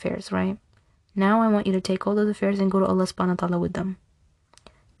dunya affairs, right? Now I want you to take all those affairs and go to Allah subhanahu wa ta'ala with them.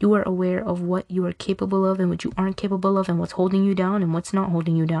 You are aware of what you are capable of and what you aren't capable of and what's holding you down and what's not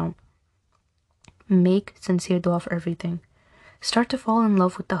holding you down. Make sincere dua for everything. Start to fall in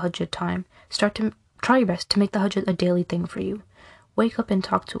love with the Hajj time. Start to try your best to make the Hajj a daily thing for you. Wake up and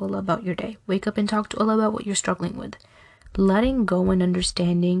talk to Allah about your day. Wake up and talk to Allah about what you're struggling with. Letting go and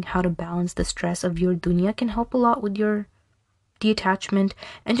understanding how to balance the stress of your dunya can help a lot with your detachment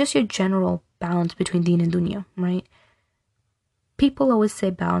and just your general balance between deen and dunya, right? People always say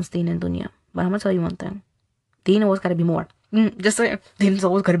balance deen and dunya, but I'm gonna tell you one thing. Deen always gotta be more. Just saying, deen's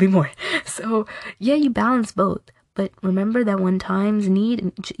always gotta be more. So, yeah, you balance both, but remember that when times need,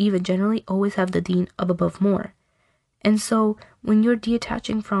 and even generally, always have the deen up above more. And so, when you're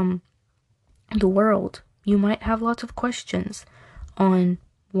detaching from the world, you might have lots of questions on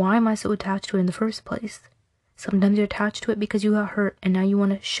why am I so attached to it in the first place? Sometimes you're attached to it because you got hurt and now you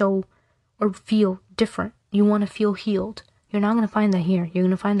want to show or feel different. You want to feel healed. You're not going to find that here. You're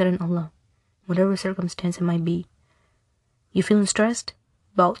going to find that in Allah, whatever circumstance it might be. You feeling stressed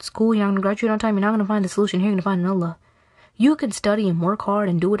about school? You're not going to graduate on time. You're not going to find the solution here. You're going to find in Allah. You can study and work hard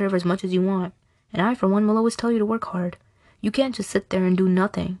and do whatever as much as you want. And I, for one, will always tell you to work hard. You can't just sit there and do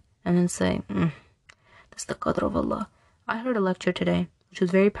nothing and then say, that's the qadr of Allah. I heard a lecture today which was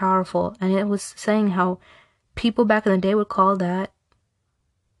very powerful. And it was saying how people back in the day would call that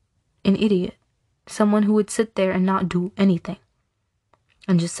an idiot. Someone who would sit there and not do anything.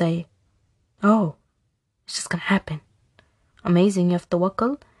 And just say, oh, it's just gonna happen. Amazing, you have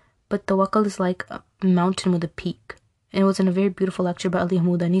tawakkul. But tawakkul is like a mountain with a peak. And it was in a very beautiful lecture by Ali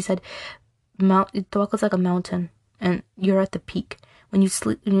Hamoud. And he said, tawakkul is like a mountain. And you're at the peak. When you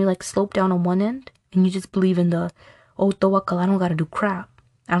like slope down on one end. And you just believe in tawakkul, I don't gotta do crap.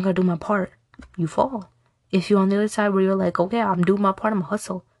 I don't gotta do my part. You fall. If you're on the other side where you're like, okay, I'm doing my part, I'm a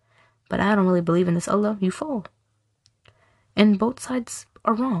hustle. But I don't really believe in this Allah, you fall. And both sides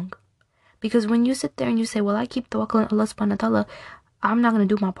are wrong. Because when you sit there and you say, well, I keep tawakkul on Allah subhanahu wa ta'ala, I'm not going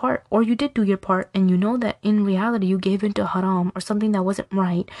to do my part. Or you did do your part and you know that in reality you gave into haram or something that wasn't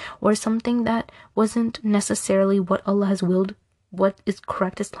right or something that wasn't necessarily what Allah has willed, what is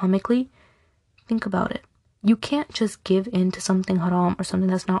correct Islamically. Think about it. You can't just give in to something haram or something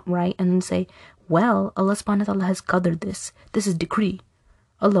that's not right and then say, well, Allah subhanahu wa ta'ala has qadr this. This is decree.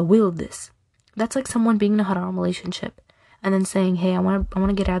 Allah willed this. That's like someone being in a haram relationship and then saying, hey, I want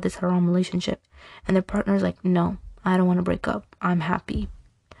to get out of this haram relationship. And their partner's like, no, I don't want to break up. I'm happy.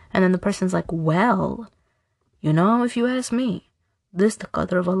 And then the person's like, well, if you ask me, this is the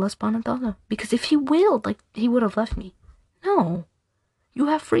qadr of Allah subhanahu wa ta'ala. Because if he willed, he would have left me. No. You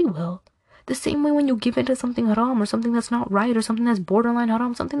have free will. The same way when you give into something haram or something that's not right or something that's borderline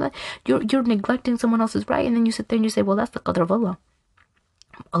haram, something that you're neglecting someone else's right, and then you sit there and you say, well, that's the qadr of Allah.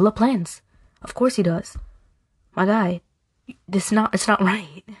 Allah plans. Of course he does. My guy, it's not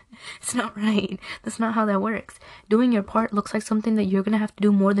right. It's not right. That's not how that works. Doing your part looks like something that you're going to have to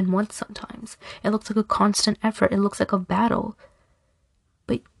do more than once sometimes. It looks like a constant effort. It looks like a battle.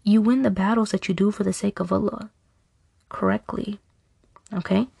 But you win the battles that you do for the sake of Allah. Correctly.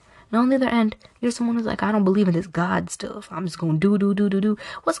 Okay? And on the other end, you're someone who's like, I don't believe in this God stuff. I'm just going to do.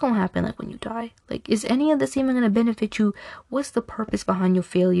 What's going to happen when you die? Is any of this even going to benefit you? What's the purpose behind your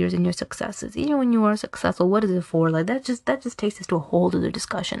failures and your successes? Even when you are successful, what is it for? That just takes us to a whole other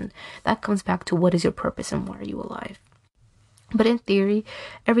discussion. That comes back to what is your purpose and why are you alive? But in theory,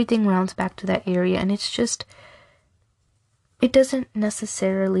 everything rounds back to that area, and it's just, it doesn't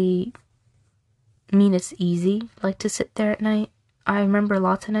necessarily mean it's easy, to sit there at night. I remember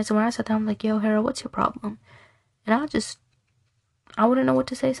lots of nights when I sat down, I'm like, yo, Hera, what's your problem? And I wouldn't know what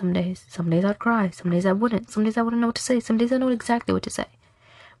to say some days. Some days I'd cry. Some days I wouldn't. Some days I wouldn't know what to say. Some days I know exactly what to say.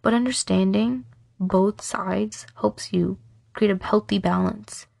 But understanding both sides helps you create a healthy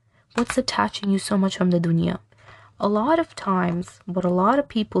balance. What's attaching you so much from the dunya? A lot of times, what a lot of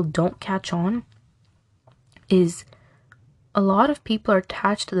people don't catch on is a lot of people are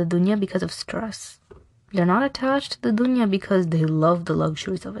attached to the dunya because of stress. They're not attached to the dunya because they love the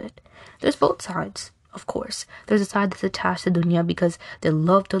luxuries of it. There's both sides, of course. There's a side that's attached to dunya because they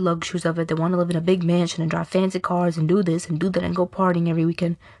love the luxuries of it. They want to live in a big mansion and drive fancy cars and do this and do that and go partying every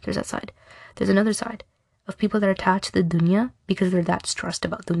weekend. There's that side. There's another side of people that are attached to the dunya because they're that stressed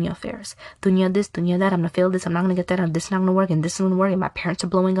about dunya affairs. Dunya this, dunya that, I'm going to fail this, I'm not going to get that, and this is not going to work, and this is going to work, and my parents are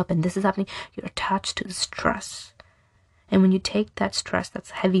blowing up, and this is happening. You're attached to the stress. And when you take that stress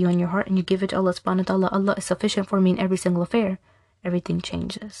that's heavy on your heart and you give it to Allah subhanahu wa ta'ala, Allah is sufficient for me in every single affair, everything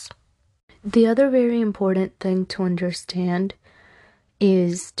changes. The other very important thing to understand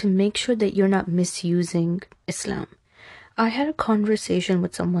is to make sure that you're not misusing Islam. I had a conversation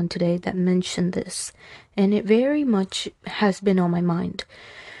with someone today that mentioned this, and it very much has been on my mind.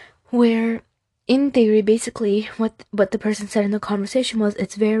 Where, in theory, basically, what the person said in the conversation was,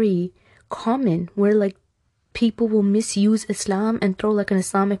 it's very common where, people will misuse Islam and throw an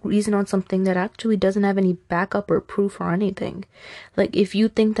Islamic reason on something that actually doesn't have any backup or proof or anything. If you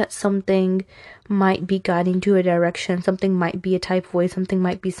think that something might be guiding to a direction, something might be a type of way, something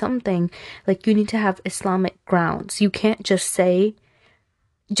might be something, you need to have Islamic grounds. You can't just say,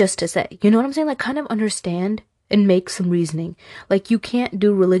 just to say. You know what I'm saying? Kind of understand and make some reasoning. You can't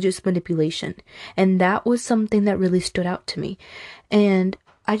do religious manipulation. And that was something that really stood out to me. And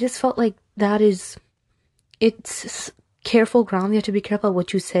I just felt like it's careful ground. You have to be careful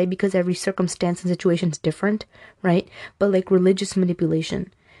what you say because every circumstance and situation is different, right? But religious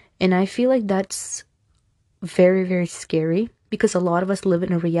manipulation. And I feel like that's very, very scary because a lot of us live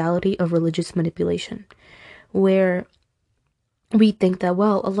in a reality of religious manipulation where we think that,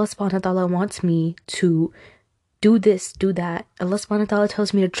 well, Allah subhanahu wa ta'ala wants me to do this, do that. Allah subhanahu wa ta'ala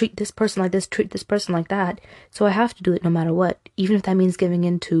tells me to treat this person like this, treat this person like that. So I have to do it no matter what, even if that means giving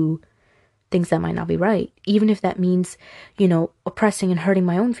in to things that might not be right, even if that means, oppressing and hurting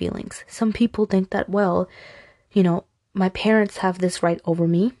my own feelings. Some people think that, well, my parents have this right over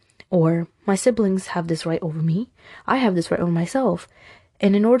me, or my siblings have this right over me. I have this right over myself.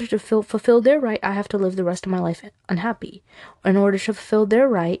 And in order to fulfill their right, I have to live the rest of my life unhappy. In order to fulfill their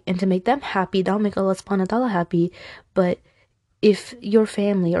right and to make them happy, that'll make Allah subhanahu wa ta'ala happy. But if your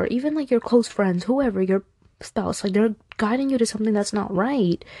family or even like your close friends, whoever, your spouse, like they're guiding you to something that's not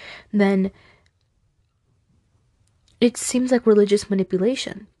right, then it seems like religious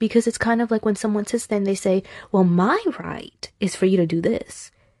manipulation. Because it's kind of like when someone sits there and they say, well, my right is for you to do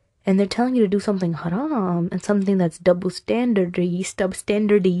this. And they're telling you to do something haram and something that's double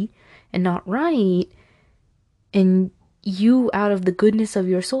standardy, and not right. And you, out of the goodness of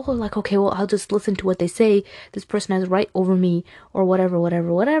your soul, are like, okay, well, I'll just listen to what they say. This person has right over me, or whatever,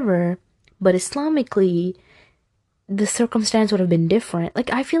 whatever, whatever. But Islamically, the circumstance would have been different.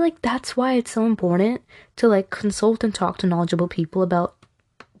 Like, I feel like that's why it's so important to, like, consult and talk to knowledgeable people about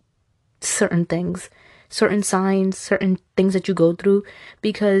certain things, certain signs, certain things that you go through.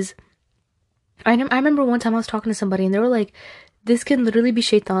 Because I remember one time I was talking to somebody and they were like, this can literally be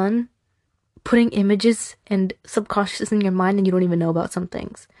shaitan putting images and subconscious in your mind and you don't even know about some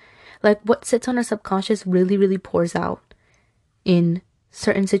things. Like, what sits on our subconscious really, really pours out in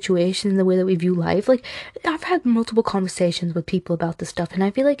certain situations, the way that we view life. Like, I've had multiple conversations with people about this stuff, and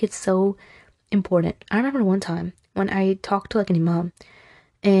I feel like it's so important. I remember one time when I talked to like an imam,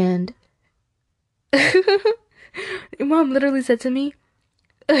 and imam literally said to me,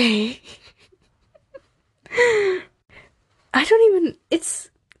 I don't even, it's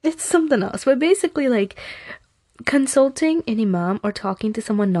something else, but basically, like, consulting an imam or talking to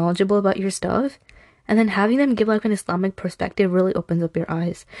someone knowledgeable about your stuff and then having them give like an Islamic perspective really opens up your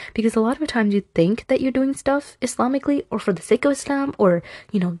eyes. Because a lot of the times you think that you're doing stuff Islamically or for the sake of Islam, or,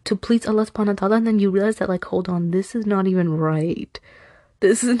 you know, to please Allah subhanahu wa ta'ala, and then you realize that, like, hold on, this is not even right.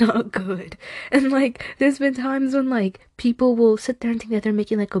 This is not good. And, like, there's been times when, like, people will sit there and think that they're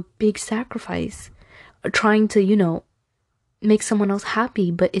making like a big sacrifice, or trying to, you know, make someone else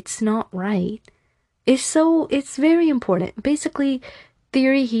happy, but it's not right. It's very important. Basically,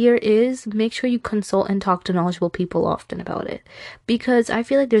 theory here is make sure you consult and talk to knowledgeable people often about it. Because I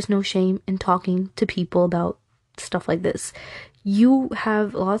feel like there's no shame in talking to people about stuff like this. You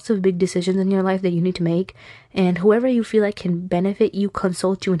have lots of big decisions in your life that you need to make, and whoever you feel like can benefit you,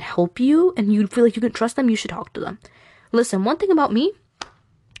 consult you, and help you, and you feel like you can trust them, you should talk to them. Listen, one thing about me,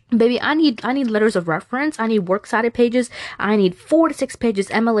 baby, I need letters of reference. I need works cited pages. I need 4 to 6 pages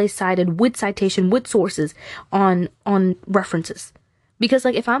MLA cited with citation, with sources on references. Because,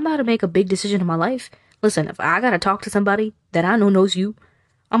 like, if I'm about to make a big decision in my life, listen, if I gotta talk to somebody that I know knows you,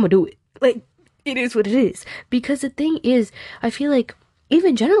 I'm gonna do it. Like, it is what it is. Because the thing is, I feel like,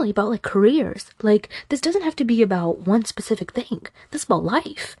 even generally about, like, careers, like, this doesn't have to be about one specific thing. This is about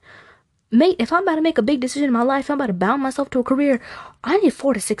life. Mate, if I'm about to make a big decision in my life, I'm about to bound myself to a career, I need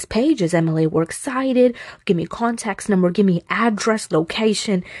 4 to 6 pages MLA works cited. Give me contact number, give me address,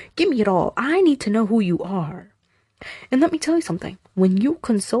 location, give me it all. I need to know who you are. And let me tell you something. When you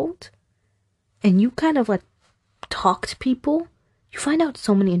consult and you kind of like talk to people, you find out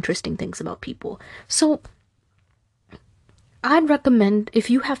so many interesting things about people. So I'd recommend, if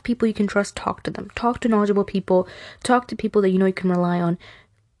you have people you can trust, talk to them. Talk to knowledgeable people. Talk to people that you know you can rely on.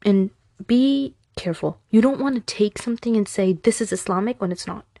 And be careful. You don't want to take something and say this is Islamic when it's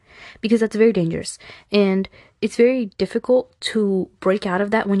not, because that's very dangerous, and it's very difficult to break out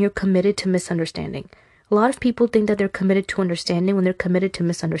of that when you're committed to misunderstanding. A lot of people think that they're committed to understanding when they're committed to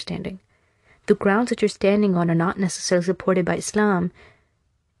misunderstanding. The grounds that you're standing on are not necessarily supported by Islam,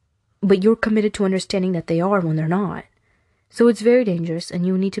 but you're committed to understanding that they are when they're not. So it's very dangerous, and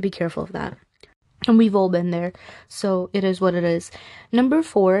you need to be careful of that. And we've all been there, so it is what it is. Number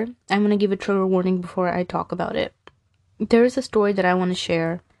 4, I'm going to give a trigger warning before I talk about it. There is a story that I want to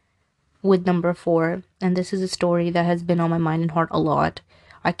share with number 4, and this is a story that has been on my mind and heart a lot.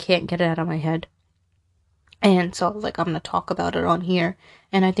 I can't get it out of my head. And so I was like, I'm going to talk about it on here.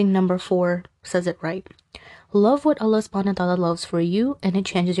 And I think number 4 says it right. Love what Allah subhanahu wa ta'ala loves for you, and it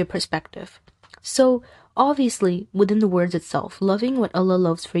changes your perspective. So, obviously, within the words itself, loving what Allah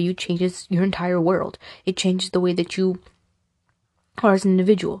loves for you changes your entire world. It changes the way that you are as an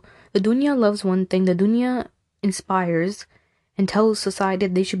individual. The dunya loves one thing. The dunya inspires and tells society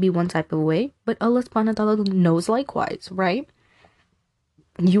that they should be one type of way. But Allah subhanahu wa ta'ala knows likewise, right?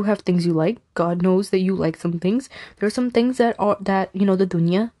 You have things you like. God knows that you like some things. There are some things that you know, the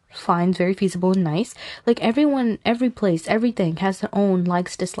dunya finds very feasible and nice. Like, everyone, every place, everything has their own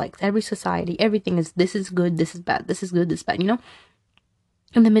likes, dislikes. Every society, everything is, this is good, this is bad, this is good, this is bad, you know?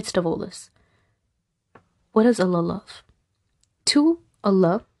 In the midst of all this, what does Allah love? To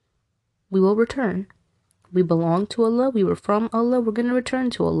Allah, we will return. We belong to Allah, we were from Allah, we're going to return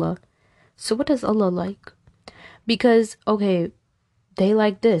to Allah. So what does Allah like? Because, okay, they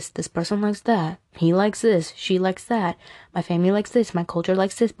like this person likes that, he likes this, she likes that, my family likes this, my culture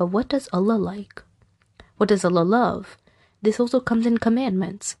likes this, but what does Allah like? What does Allah love? This also comes in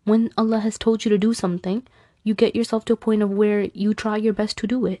commandments. When Allah has told you to do something, you get yourself to a point of where you try your best to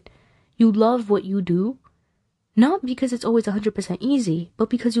do it. You love what you do, not because it's always 100% easy, but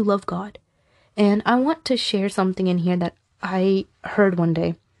because you love God. And I want to share something in here that I heard one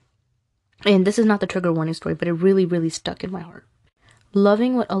day. And this is not the trigger warning story, but it really, really stuck in my heart.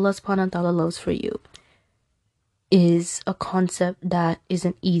 Loving what Allah subhanahu wa ta'ala loves for you is a concept that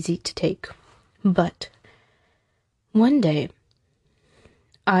isn't easy to take. But one day,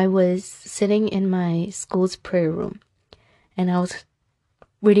 I was sitting in my school's prayer room and I was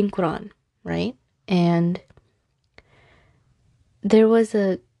reading Quran, right? And there was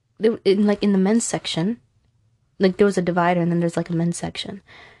in the men's section, like there was a divider and then there's like a men's section.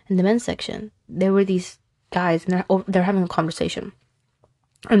 In the men's section, there were these guys and they're having a conversation.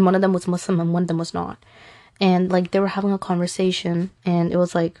 And one of them was Muslim and one of them was not. And like they were having a conversation and it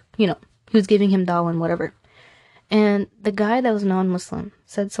was like, he was giving him dawah and whatever. And the guy that was non-Muslim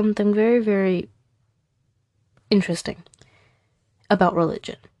said something very, very interesting about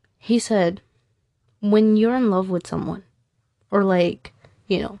religion. He said, when you're in love with someone, or like,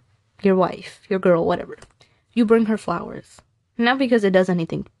 your wife, your girl, whatever, you bring her flowers. Not because it does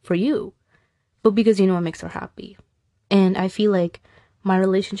anything for you, but because it makes her happy. And I feel like my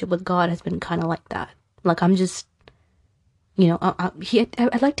relationship with God has been kind of like that. Like I'm just,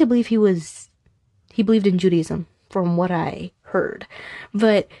 I'd like to believe he believed in Judaism from what I heard.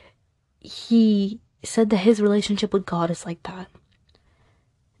 But he said that his relationship with God is like that.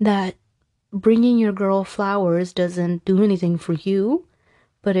 That bringing your girl flowers doesn't do anything for you,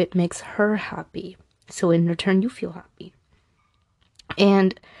 but it makes her happy. So in return, you feel happy.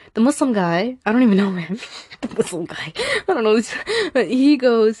 And the Muslim guy, I don't even know him, the Muslim guy, I don't know, but he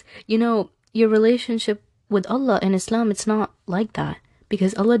goes, your relationship with Allah in Islam, it's not like that.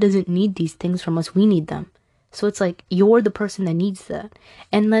 Because Allah doesn't need these things from us, we need them. So it's like, you're the person that needs that.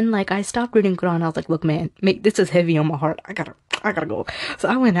 And then like, I stopped reading Quran, I was like, look man, this is heavy on my heart, I gotta go. So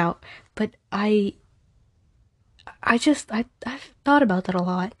I went out, but I've thought about that a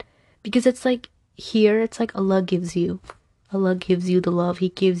lot. Because it's like, here, it's like Allah gives you the love, He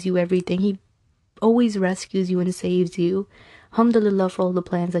gives you everything, He always rescues you and saves you. Alhamdulillah for all the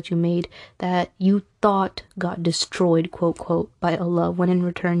plans that you made that you thought got destroyed, quote, quote, by Allah, when in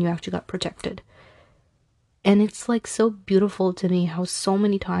return you actually got protected. And it's like so beautiful to me how so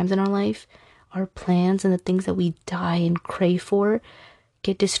many times in our life, our plans and the things that we die and crave for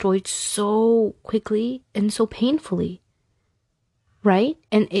get destroyed so quickly and so painfully. Right?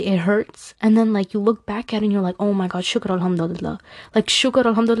 And it hurts. And then like you look back at it and you're like, oh my God, shukr alhamdulillah. Like shukr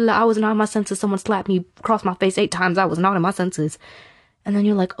alhamdulillah, I was not in my senses. Someone slapped me across my face 8 times. I was not in my senses. And then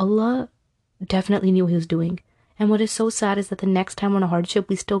you're like, Allah definitely knew what He was doing. And what is so sad is that the next time we're in a hardship,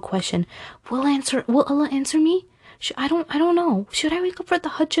 we still question, will Allah answer me? I don't know. Should I wake up for the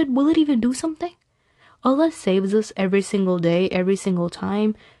tahajjud? Will it even do something? Allah saves us every single day, every single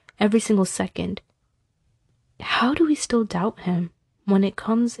time, every single second. How do we still doubt Him when it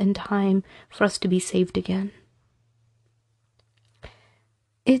comes in time for us to be saved again?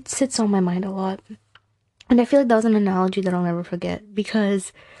 It sits on my mind a lot. And I feel like that was an analogy that I'll never forget,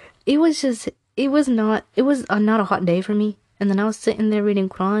 because it was not a hot day for me. And then I was sitting there reading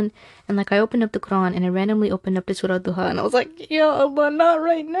Quran, and like I opened up the Quran and I randomly opened up to Surah Duha, and I was like, Ya Allah, not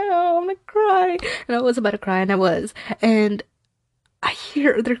right now, I'm gonna cry. And I was about to cry, and I was. And I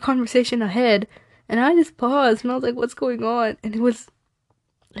hear their conversation ahead, and I just paused, and I was like, what's going on? And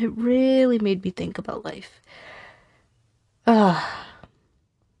it really made me think about life. What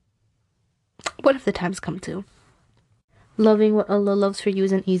if the times come to? Loving what Allah loves for you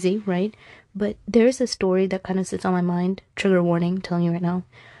isn't easy, right? But there's a story that kind of sits on my mind. Trigger warning, telling you right now.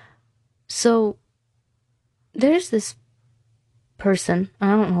 So, there's this person,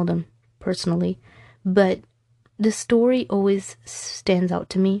 I don't know them personally, but the story always stands out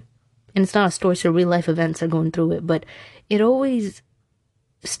to me. And it's not a story, so real life events are going through it, but it always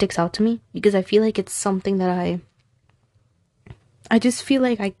sticks out to me because I feel like it's something that I just feel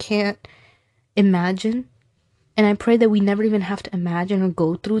like I can't imagine. And I pray that we never even have to imagine or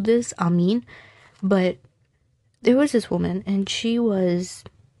go through this. Ameen. But there was this woman, and she was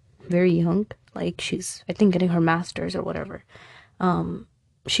very young. Like, she's, I think, getting her master's or whatever.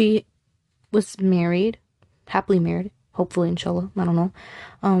 She was married, happily married, hopefully, inshallah, I don't know.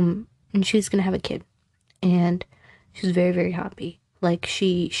 And she's gonna have a kid. And she was very, very happy. Like,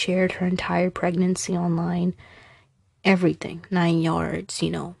 she shared her entire pregnancy online. Everything. 9 yards,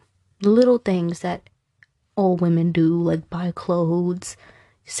 little things that all women do, like buy clothes,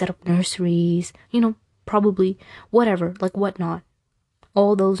 set up nurseries, probably whatever, like whatnot.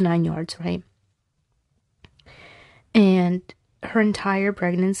 All those 9 yards, right? And her entire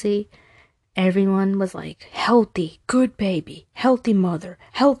pregnancy, everyone was like, healthy, good baby, healthy mother,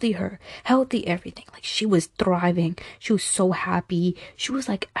 healthy her, healthy everything. Like, she was thriving. She was so happy. She was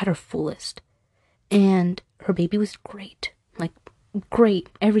like at her fullest. And her baby was great. Like, great.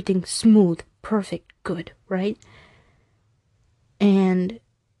 Everything smooth, perfect, good, right? And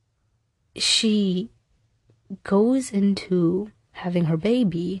she goes into having her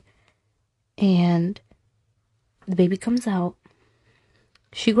baby, and the baby comes out.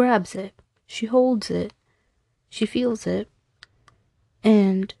 She grabs it. She holds it. She feels it.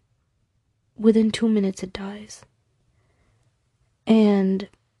 And within 2 minutes, it dies. And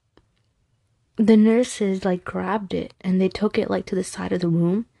the nurses, like, grabbed it, and they took it, like, to the side of the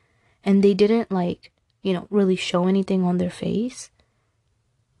room. And they didn't, like, really show anything on their face.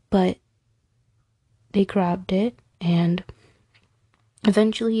 But they grabbed it, and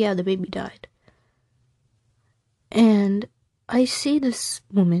eventually, yeah, the baby died. And I see this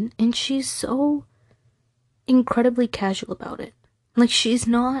woman, and she's so incredibly casual about it. Like, she's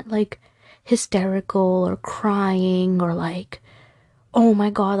not, like, hysterical or crying or, like, oh my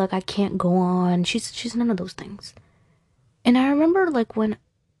god, like, I can't go on. She's none of those things. And I remember, like, when,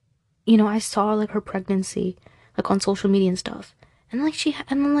 I saw, like, her pregnancy, like, on social media and stuff. And, like,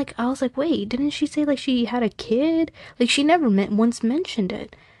 and then, like, I was like, wait, didn't she say, like, she had a kid? Like, she never once mentioned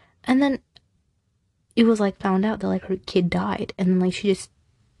it. And then it was, like, found out that, like, her kid died. And then, like, she just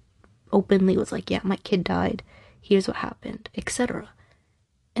openly was like, yeah, my kid died. Here's what happened, etc.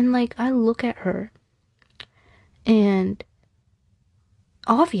 And, like, I look at her, and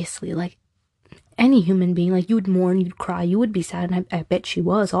obviously, like, any human being, like, you would mourn, you'd cry, you would be sad, and I bet she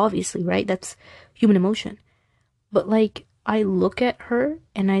was, obviously, right? That's human emotion. But, like, I look at her,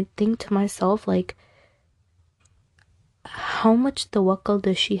 and I think to myself, like, how much tawakkul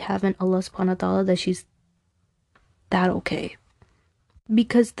does she have in Allah subhanahu wa ta'ala that she's that okay?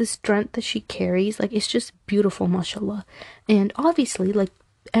 Because the strength that she carries, like, it's just beautiful, mashallah. And obviously, like,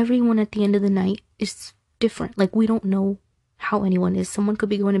 everyone at the end of the night is different. Like, we don't know how anyone is. Someone could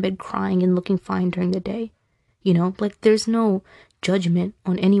be going to bed crying and looking fine during the day. Like, there's no judgment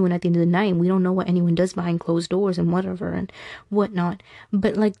on anyone at the end of the night. We don't know what anyone does behind closed doors and whatever and whatnot.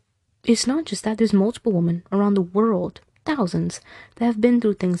 But, like, it's not just that. There's multiple women around the world, thousands, that have been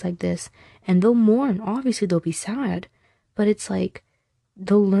through things like this. And they'll mourn. Obviously, they'll be sad. But it's like,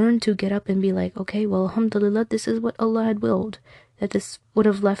 they'll learn to get up and be like, okay, well, alhamdulillah, this is what Allah had willed. That this would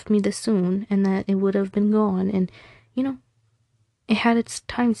have left me this soon, and that it would have been gone. And, it had its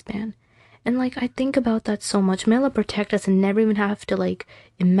time span. And, like, I think about that so much. May Allah protect us and never even have to, like,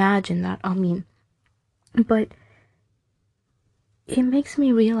 imagine that. I mean, but it makes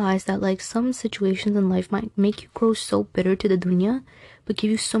me realize that, like, some situations in life might make you grow so bitter to the dunya, but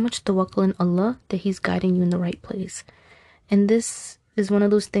give you so much tawakkul in Allah that He's guiding you in the right place. And this is one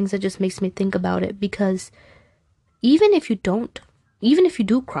of those things that just makes me think about it, because even if you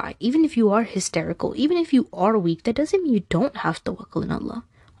do cry, even if you are hysterical, even if you are weak, that doesn't mean you don't have tawakkul in Allah.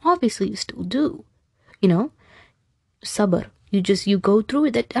 Obviously, you still do. Sabr. You go through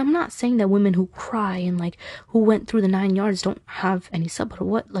it. That I'm not saying that women who cry and, like, who went through the 9 yards don't have any sabr.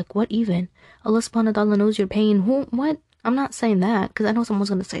 What even? Allah subhanahu wa ta'ala knows your pain. What? I'm not saying that, because I know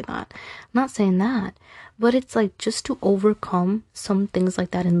someone's going to say that. I'm not saying that. But it's like, just to overcome some things like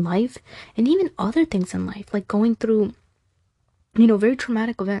that in life, and even other things in life, like going through, very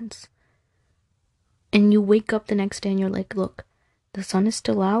traumatic events. And you wake up the next day and you're like, look, the sun is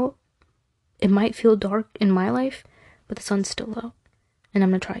still out. It might feel dark in my life, but the sun's still out. And I'm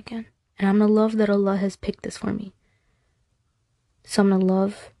going to try again. And I'm going to love that Allah has picked this for me. So I'm going to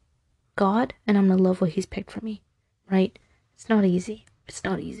love God, and I'm going to love what He's picked for me. Right? It's not easy.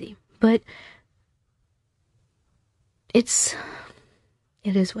 But it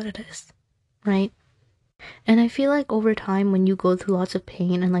is what it is. Right? And I feel like over time, when you go through lots of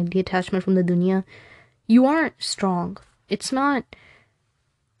pain and, like, detachment from the dunya, you aren't strong. It's not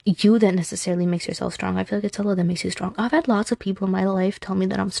you that necessarily makes yourself strong. I feel like it's Allah that makes you strong. I've had lots of people in my life tell me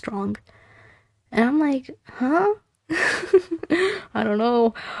that I'm strong. And I'm like, huh? I don't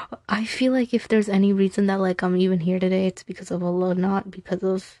know. I feel like if there's any reason that, like, I'm even here today, it's because of Allah, not because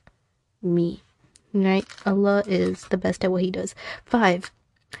of me. Right? Allah is the best at what He does. 5.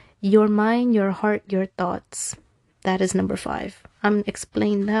 Your mind, your heart, your thoughts. That is number 5. I'm gonna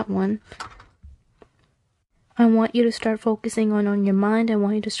explain that one. I want you to start focusing on your mind. I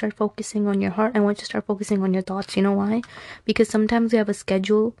want you to start focusing on your heart. I want you to start focusing on your thoughts. You know why? Because sometimes we have a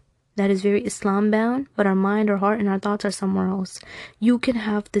schedule that is very Islam bound, but our mind, our heart, and our thoughts are somewhere else. You can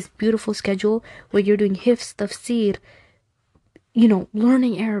have this beautiful schedule where you're doing hifz, tafsir,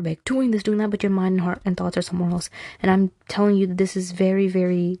 learning Arabic, doing this, doing that, but your mind and heart and thoughts are somewhere else. And I'm telling you that this is very,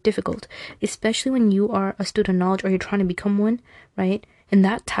 very difficult, especially when you are a student of knowledge or you're trying to become one, right? And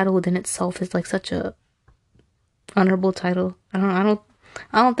that title within itself is like such a honorable title. I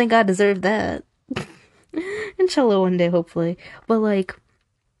don't think I deserve that. Inshallah, one day, hopefully. But like,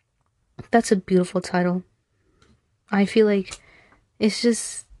 that's a beautiful title. I feel like it's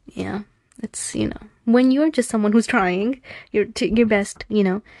just, yeah, it's, when you're just someone who's trying your best,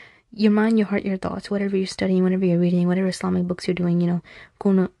 your mind, your heart, your thoughts, whatever you're studying, whatever you're reading, whatever Islamic books you're doing,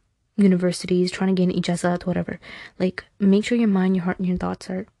 going to universities, trying to gain ijazat, whatever. Like, make sure your mind, your heart, and your thoughts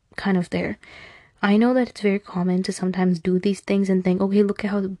are kind of there. I know that it's very common to sometimes do these things and think, okay, look at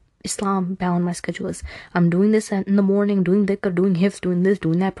how Islam bound my schedule is. I'm doing this in the morning, doing dhikr, doing hifz, doing this,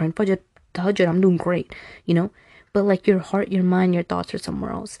 doing that, praying fajr, tahajjud, I'm doing great, But like your heart, your mind, your thoughts are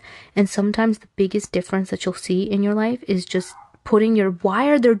somewhere else. And sometimes the biggest difference that you'll see in your life is just why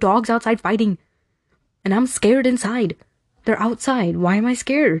are there dogs outside fighting? And I'm scared inside. They're outside. Why am I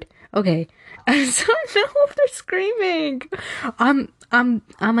scared? Okay. So no, they're screaming. I'm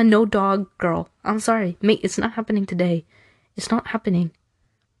a no dog girl. I'm sorry. Mate, it's not happening today. It's not happening.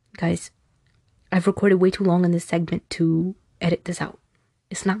 Guys, I've recorded way too long in this segment to edit this out.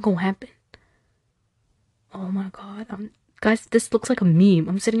 It's not gonna happen. Oh my god. Guys, this looks like a meme.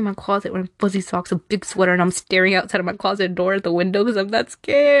 I'm sitting in my closet wearing fuzzy socks, a big sweater, and I'm staring outside of my closet door at the window because I'm not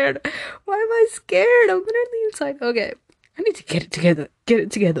scared. Why am I scared? I'm literally inside. Okay. I need to get it together. Get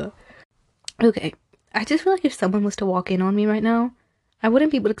it together. Okay. I just feel like if someone was to walk in on me right now, I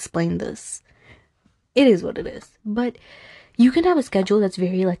wouldn't be able to explain this. It is what it is. But you can have a schedule that's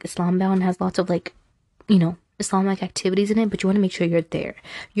very like Islam bound, has lots of like, Islamic activities in it, but you want to make sure you're there.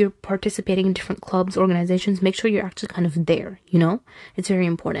 You're participating in different clubs, organizations. Make sure you're actually kind of there, It's very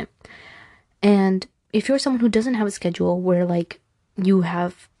important. And if you're someone who doesn't have a schedule where like you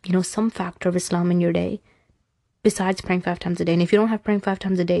have, some factor of Islam in your day, besides praying 5 times a day, and if you don't have praying 5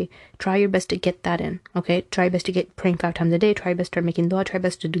 times a day, try your best to get that in, okay? Try your best to get praying 5 times a day. Try your best to start making dua. Try your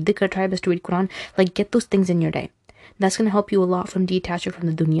best to do dhikr. Try your best to read Quran. Like, get those things in your day. That's going to help you a lot from detaching from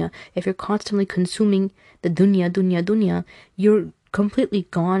the dunya. If you're constantly consuming the dunya, you're completely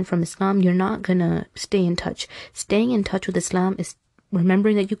gone from Islam. You're not going to stay in touch. Staying in touch with Islam is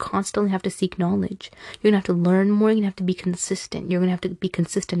remembering that you constantly have to seek knowledge. You're going to have to learn more. You're going to have to be consistent. You're going to have to be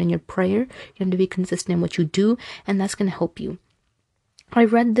consistent in your prayer. You have to be consistent in what you do. And that's going to help you. I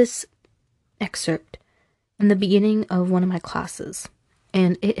read this excerpt in the beginning of one of my classes.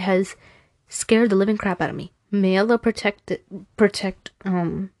 And it has scared the living crap out of me. May Allah protect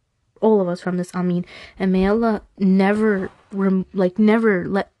all of us from this, Ameen. And may Allah never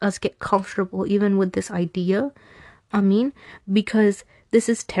let us get comfortable even with this idea, Ameen. Because this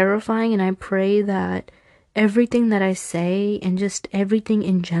is terrifying, and I pray that everything that I say and just everything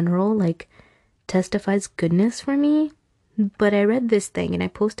in general, like, testifies goodness for me. But I read this thing and I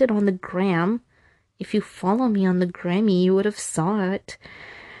posted on the gram. If you follow me on the Grammy, you would have saw it.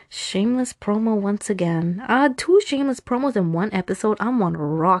 Shameless promo once again. 2 shameless promos in one episode. I'm on a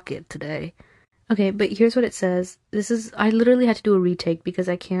rocket today. Okay, but here's what it says. I literally had to do a retake because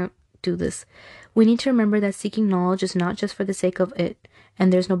I can't do this. We need to remember that seeking knowledge is not just for the sake of it,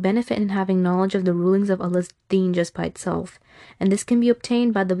 and there's no benefit in having knowledge of the rulings of Allah's deen just by itself. And this can be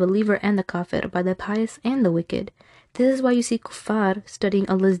obtained by the believer and the kafir, by the pious and the wicked. This is why you see kuffar studying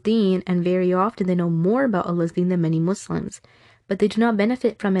Allah's deen, and very often they know more about Allah's deen than many Muslims. But they do not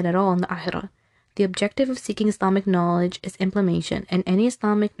benefit from it at all in the akhirah. The objective of seeking Islamic knowledge is implementation, and any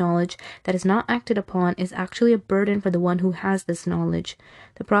Islamic knowledge that is not acted upon is actually a burden for the one who has this knowledge.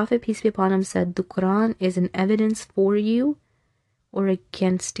 The Prophet, peace be upon him, said, the Quran is an evidence for you or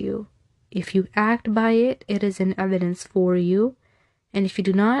against you. If you act by it, it is an evidence for you, and if you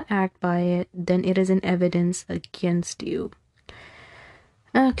do not act by it, then it is an evidence against you.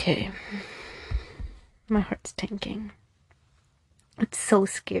 Okay. My heart's tanking. It's so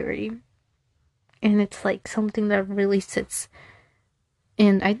scary. And it's like something that really sits.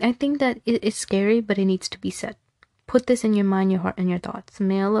 And I think that it's scary, but it needs to be said. Put this in your mind, your heart, and your thoughts.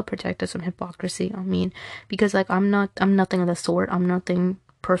 May Allah protect us from hypocrisy. I mean, because like I'm nothing of the sort. I'm nothing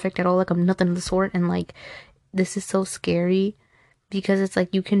perfect at all. Like I'm nothing of the sort. And like this is so scary because it's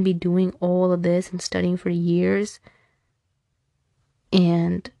like you can be doing all of this and studying for years.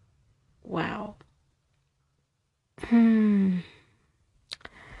 And wow.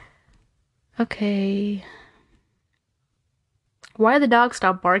 Okay. Why the dogs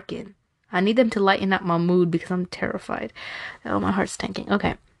stop barking? I need them to lighten up my mood because I'm terrified. Oh, my heart's tanking.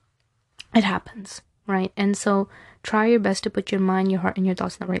 Okay. It happens, right? And so try your best to put your mind, your heart, and your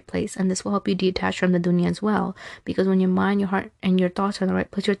thoughts in the right place. And this will help you detach from the dunya as well. Because when your mind, your heart, and your thoughts are in the right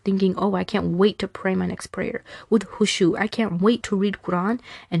place, you're thinking, oh, I can't wait to pray my next prayer with hushu. I can't wait to read Quran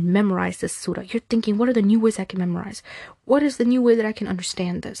and memorize this surah. You're thinking, what are the new ways I can memorize? What is the new way that I can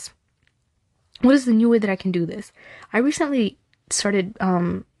understand this? What is the new way that I can do this? I recently started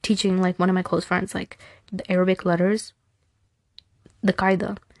teaching like one of my close friends like the Arabic letters, the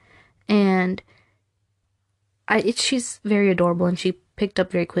qaida, and she's very adorable and she picked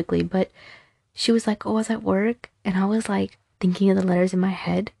up very quickly, but she was like, oh, I was at work and I was like thinking of the letters in my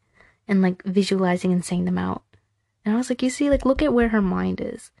head and like visualizing and saying them out. And I was like, you see, like look at where her mind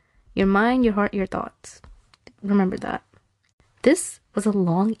is. Your mind, your heart, your thoughts. Remember that. This was a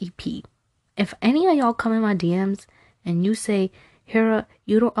long EP. If any of y'all come in my DMs and you say, Hera,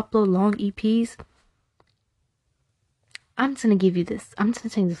 you don't upload long EPs, I'm just gonna give you this. I'm just gonna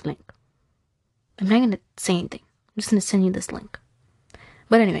send you this link. I'm not gonna say anything. I'm just gonna send you this link.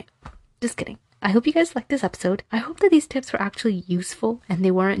 But anyway, just kidding. I hope you guys liked this episode. I hope that these tips were actually useful and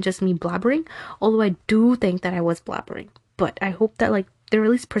they weren't just me blabbering, although I do think that I was blabbering. But I hope that like there are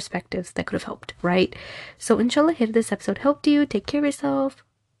at least perspectives that could have helped, right? So inshallah, if this episode helped you, take care of yourself.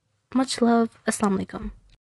 Much love. Assalamu alaikum.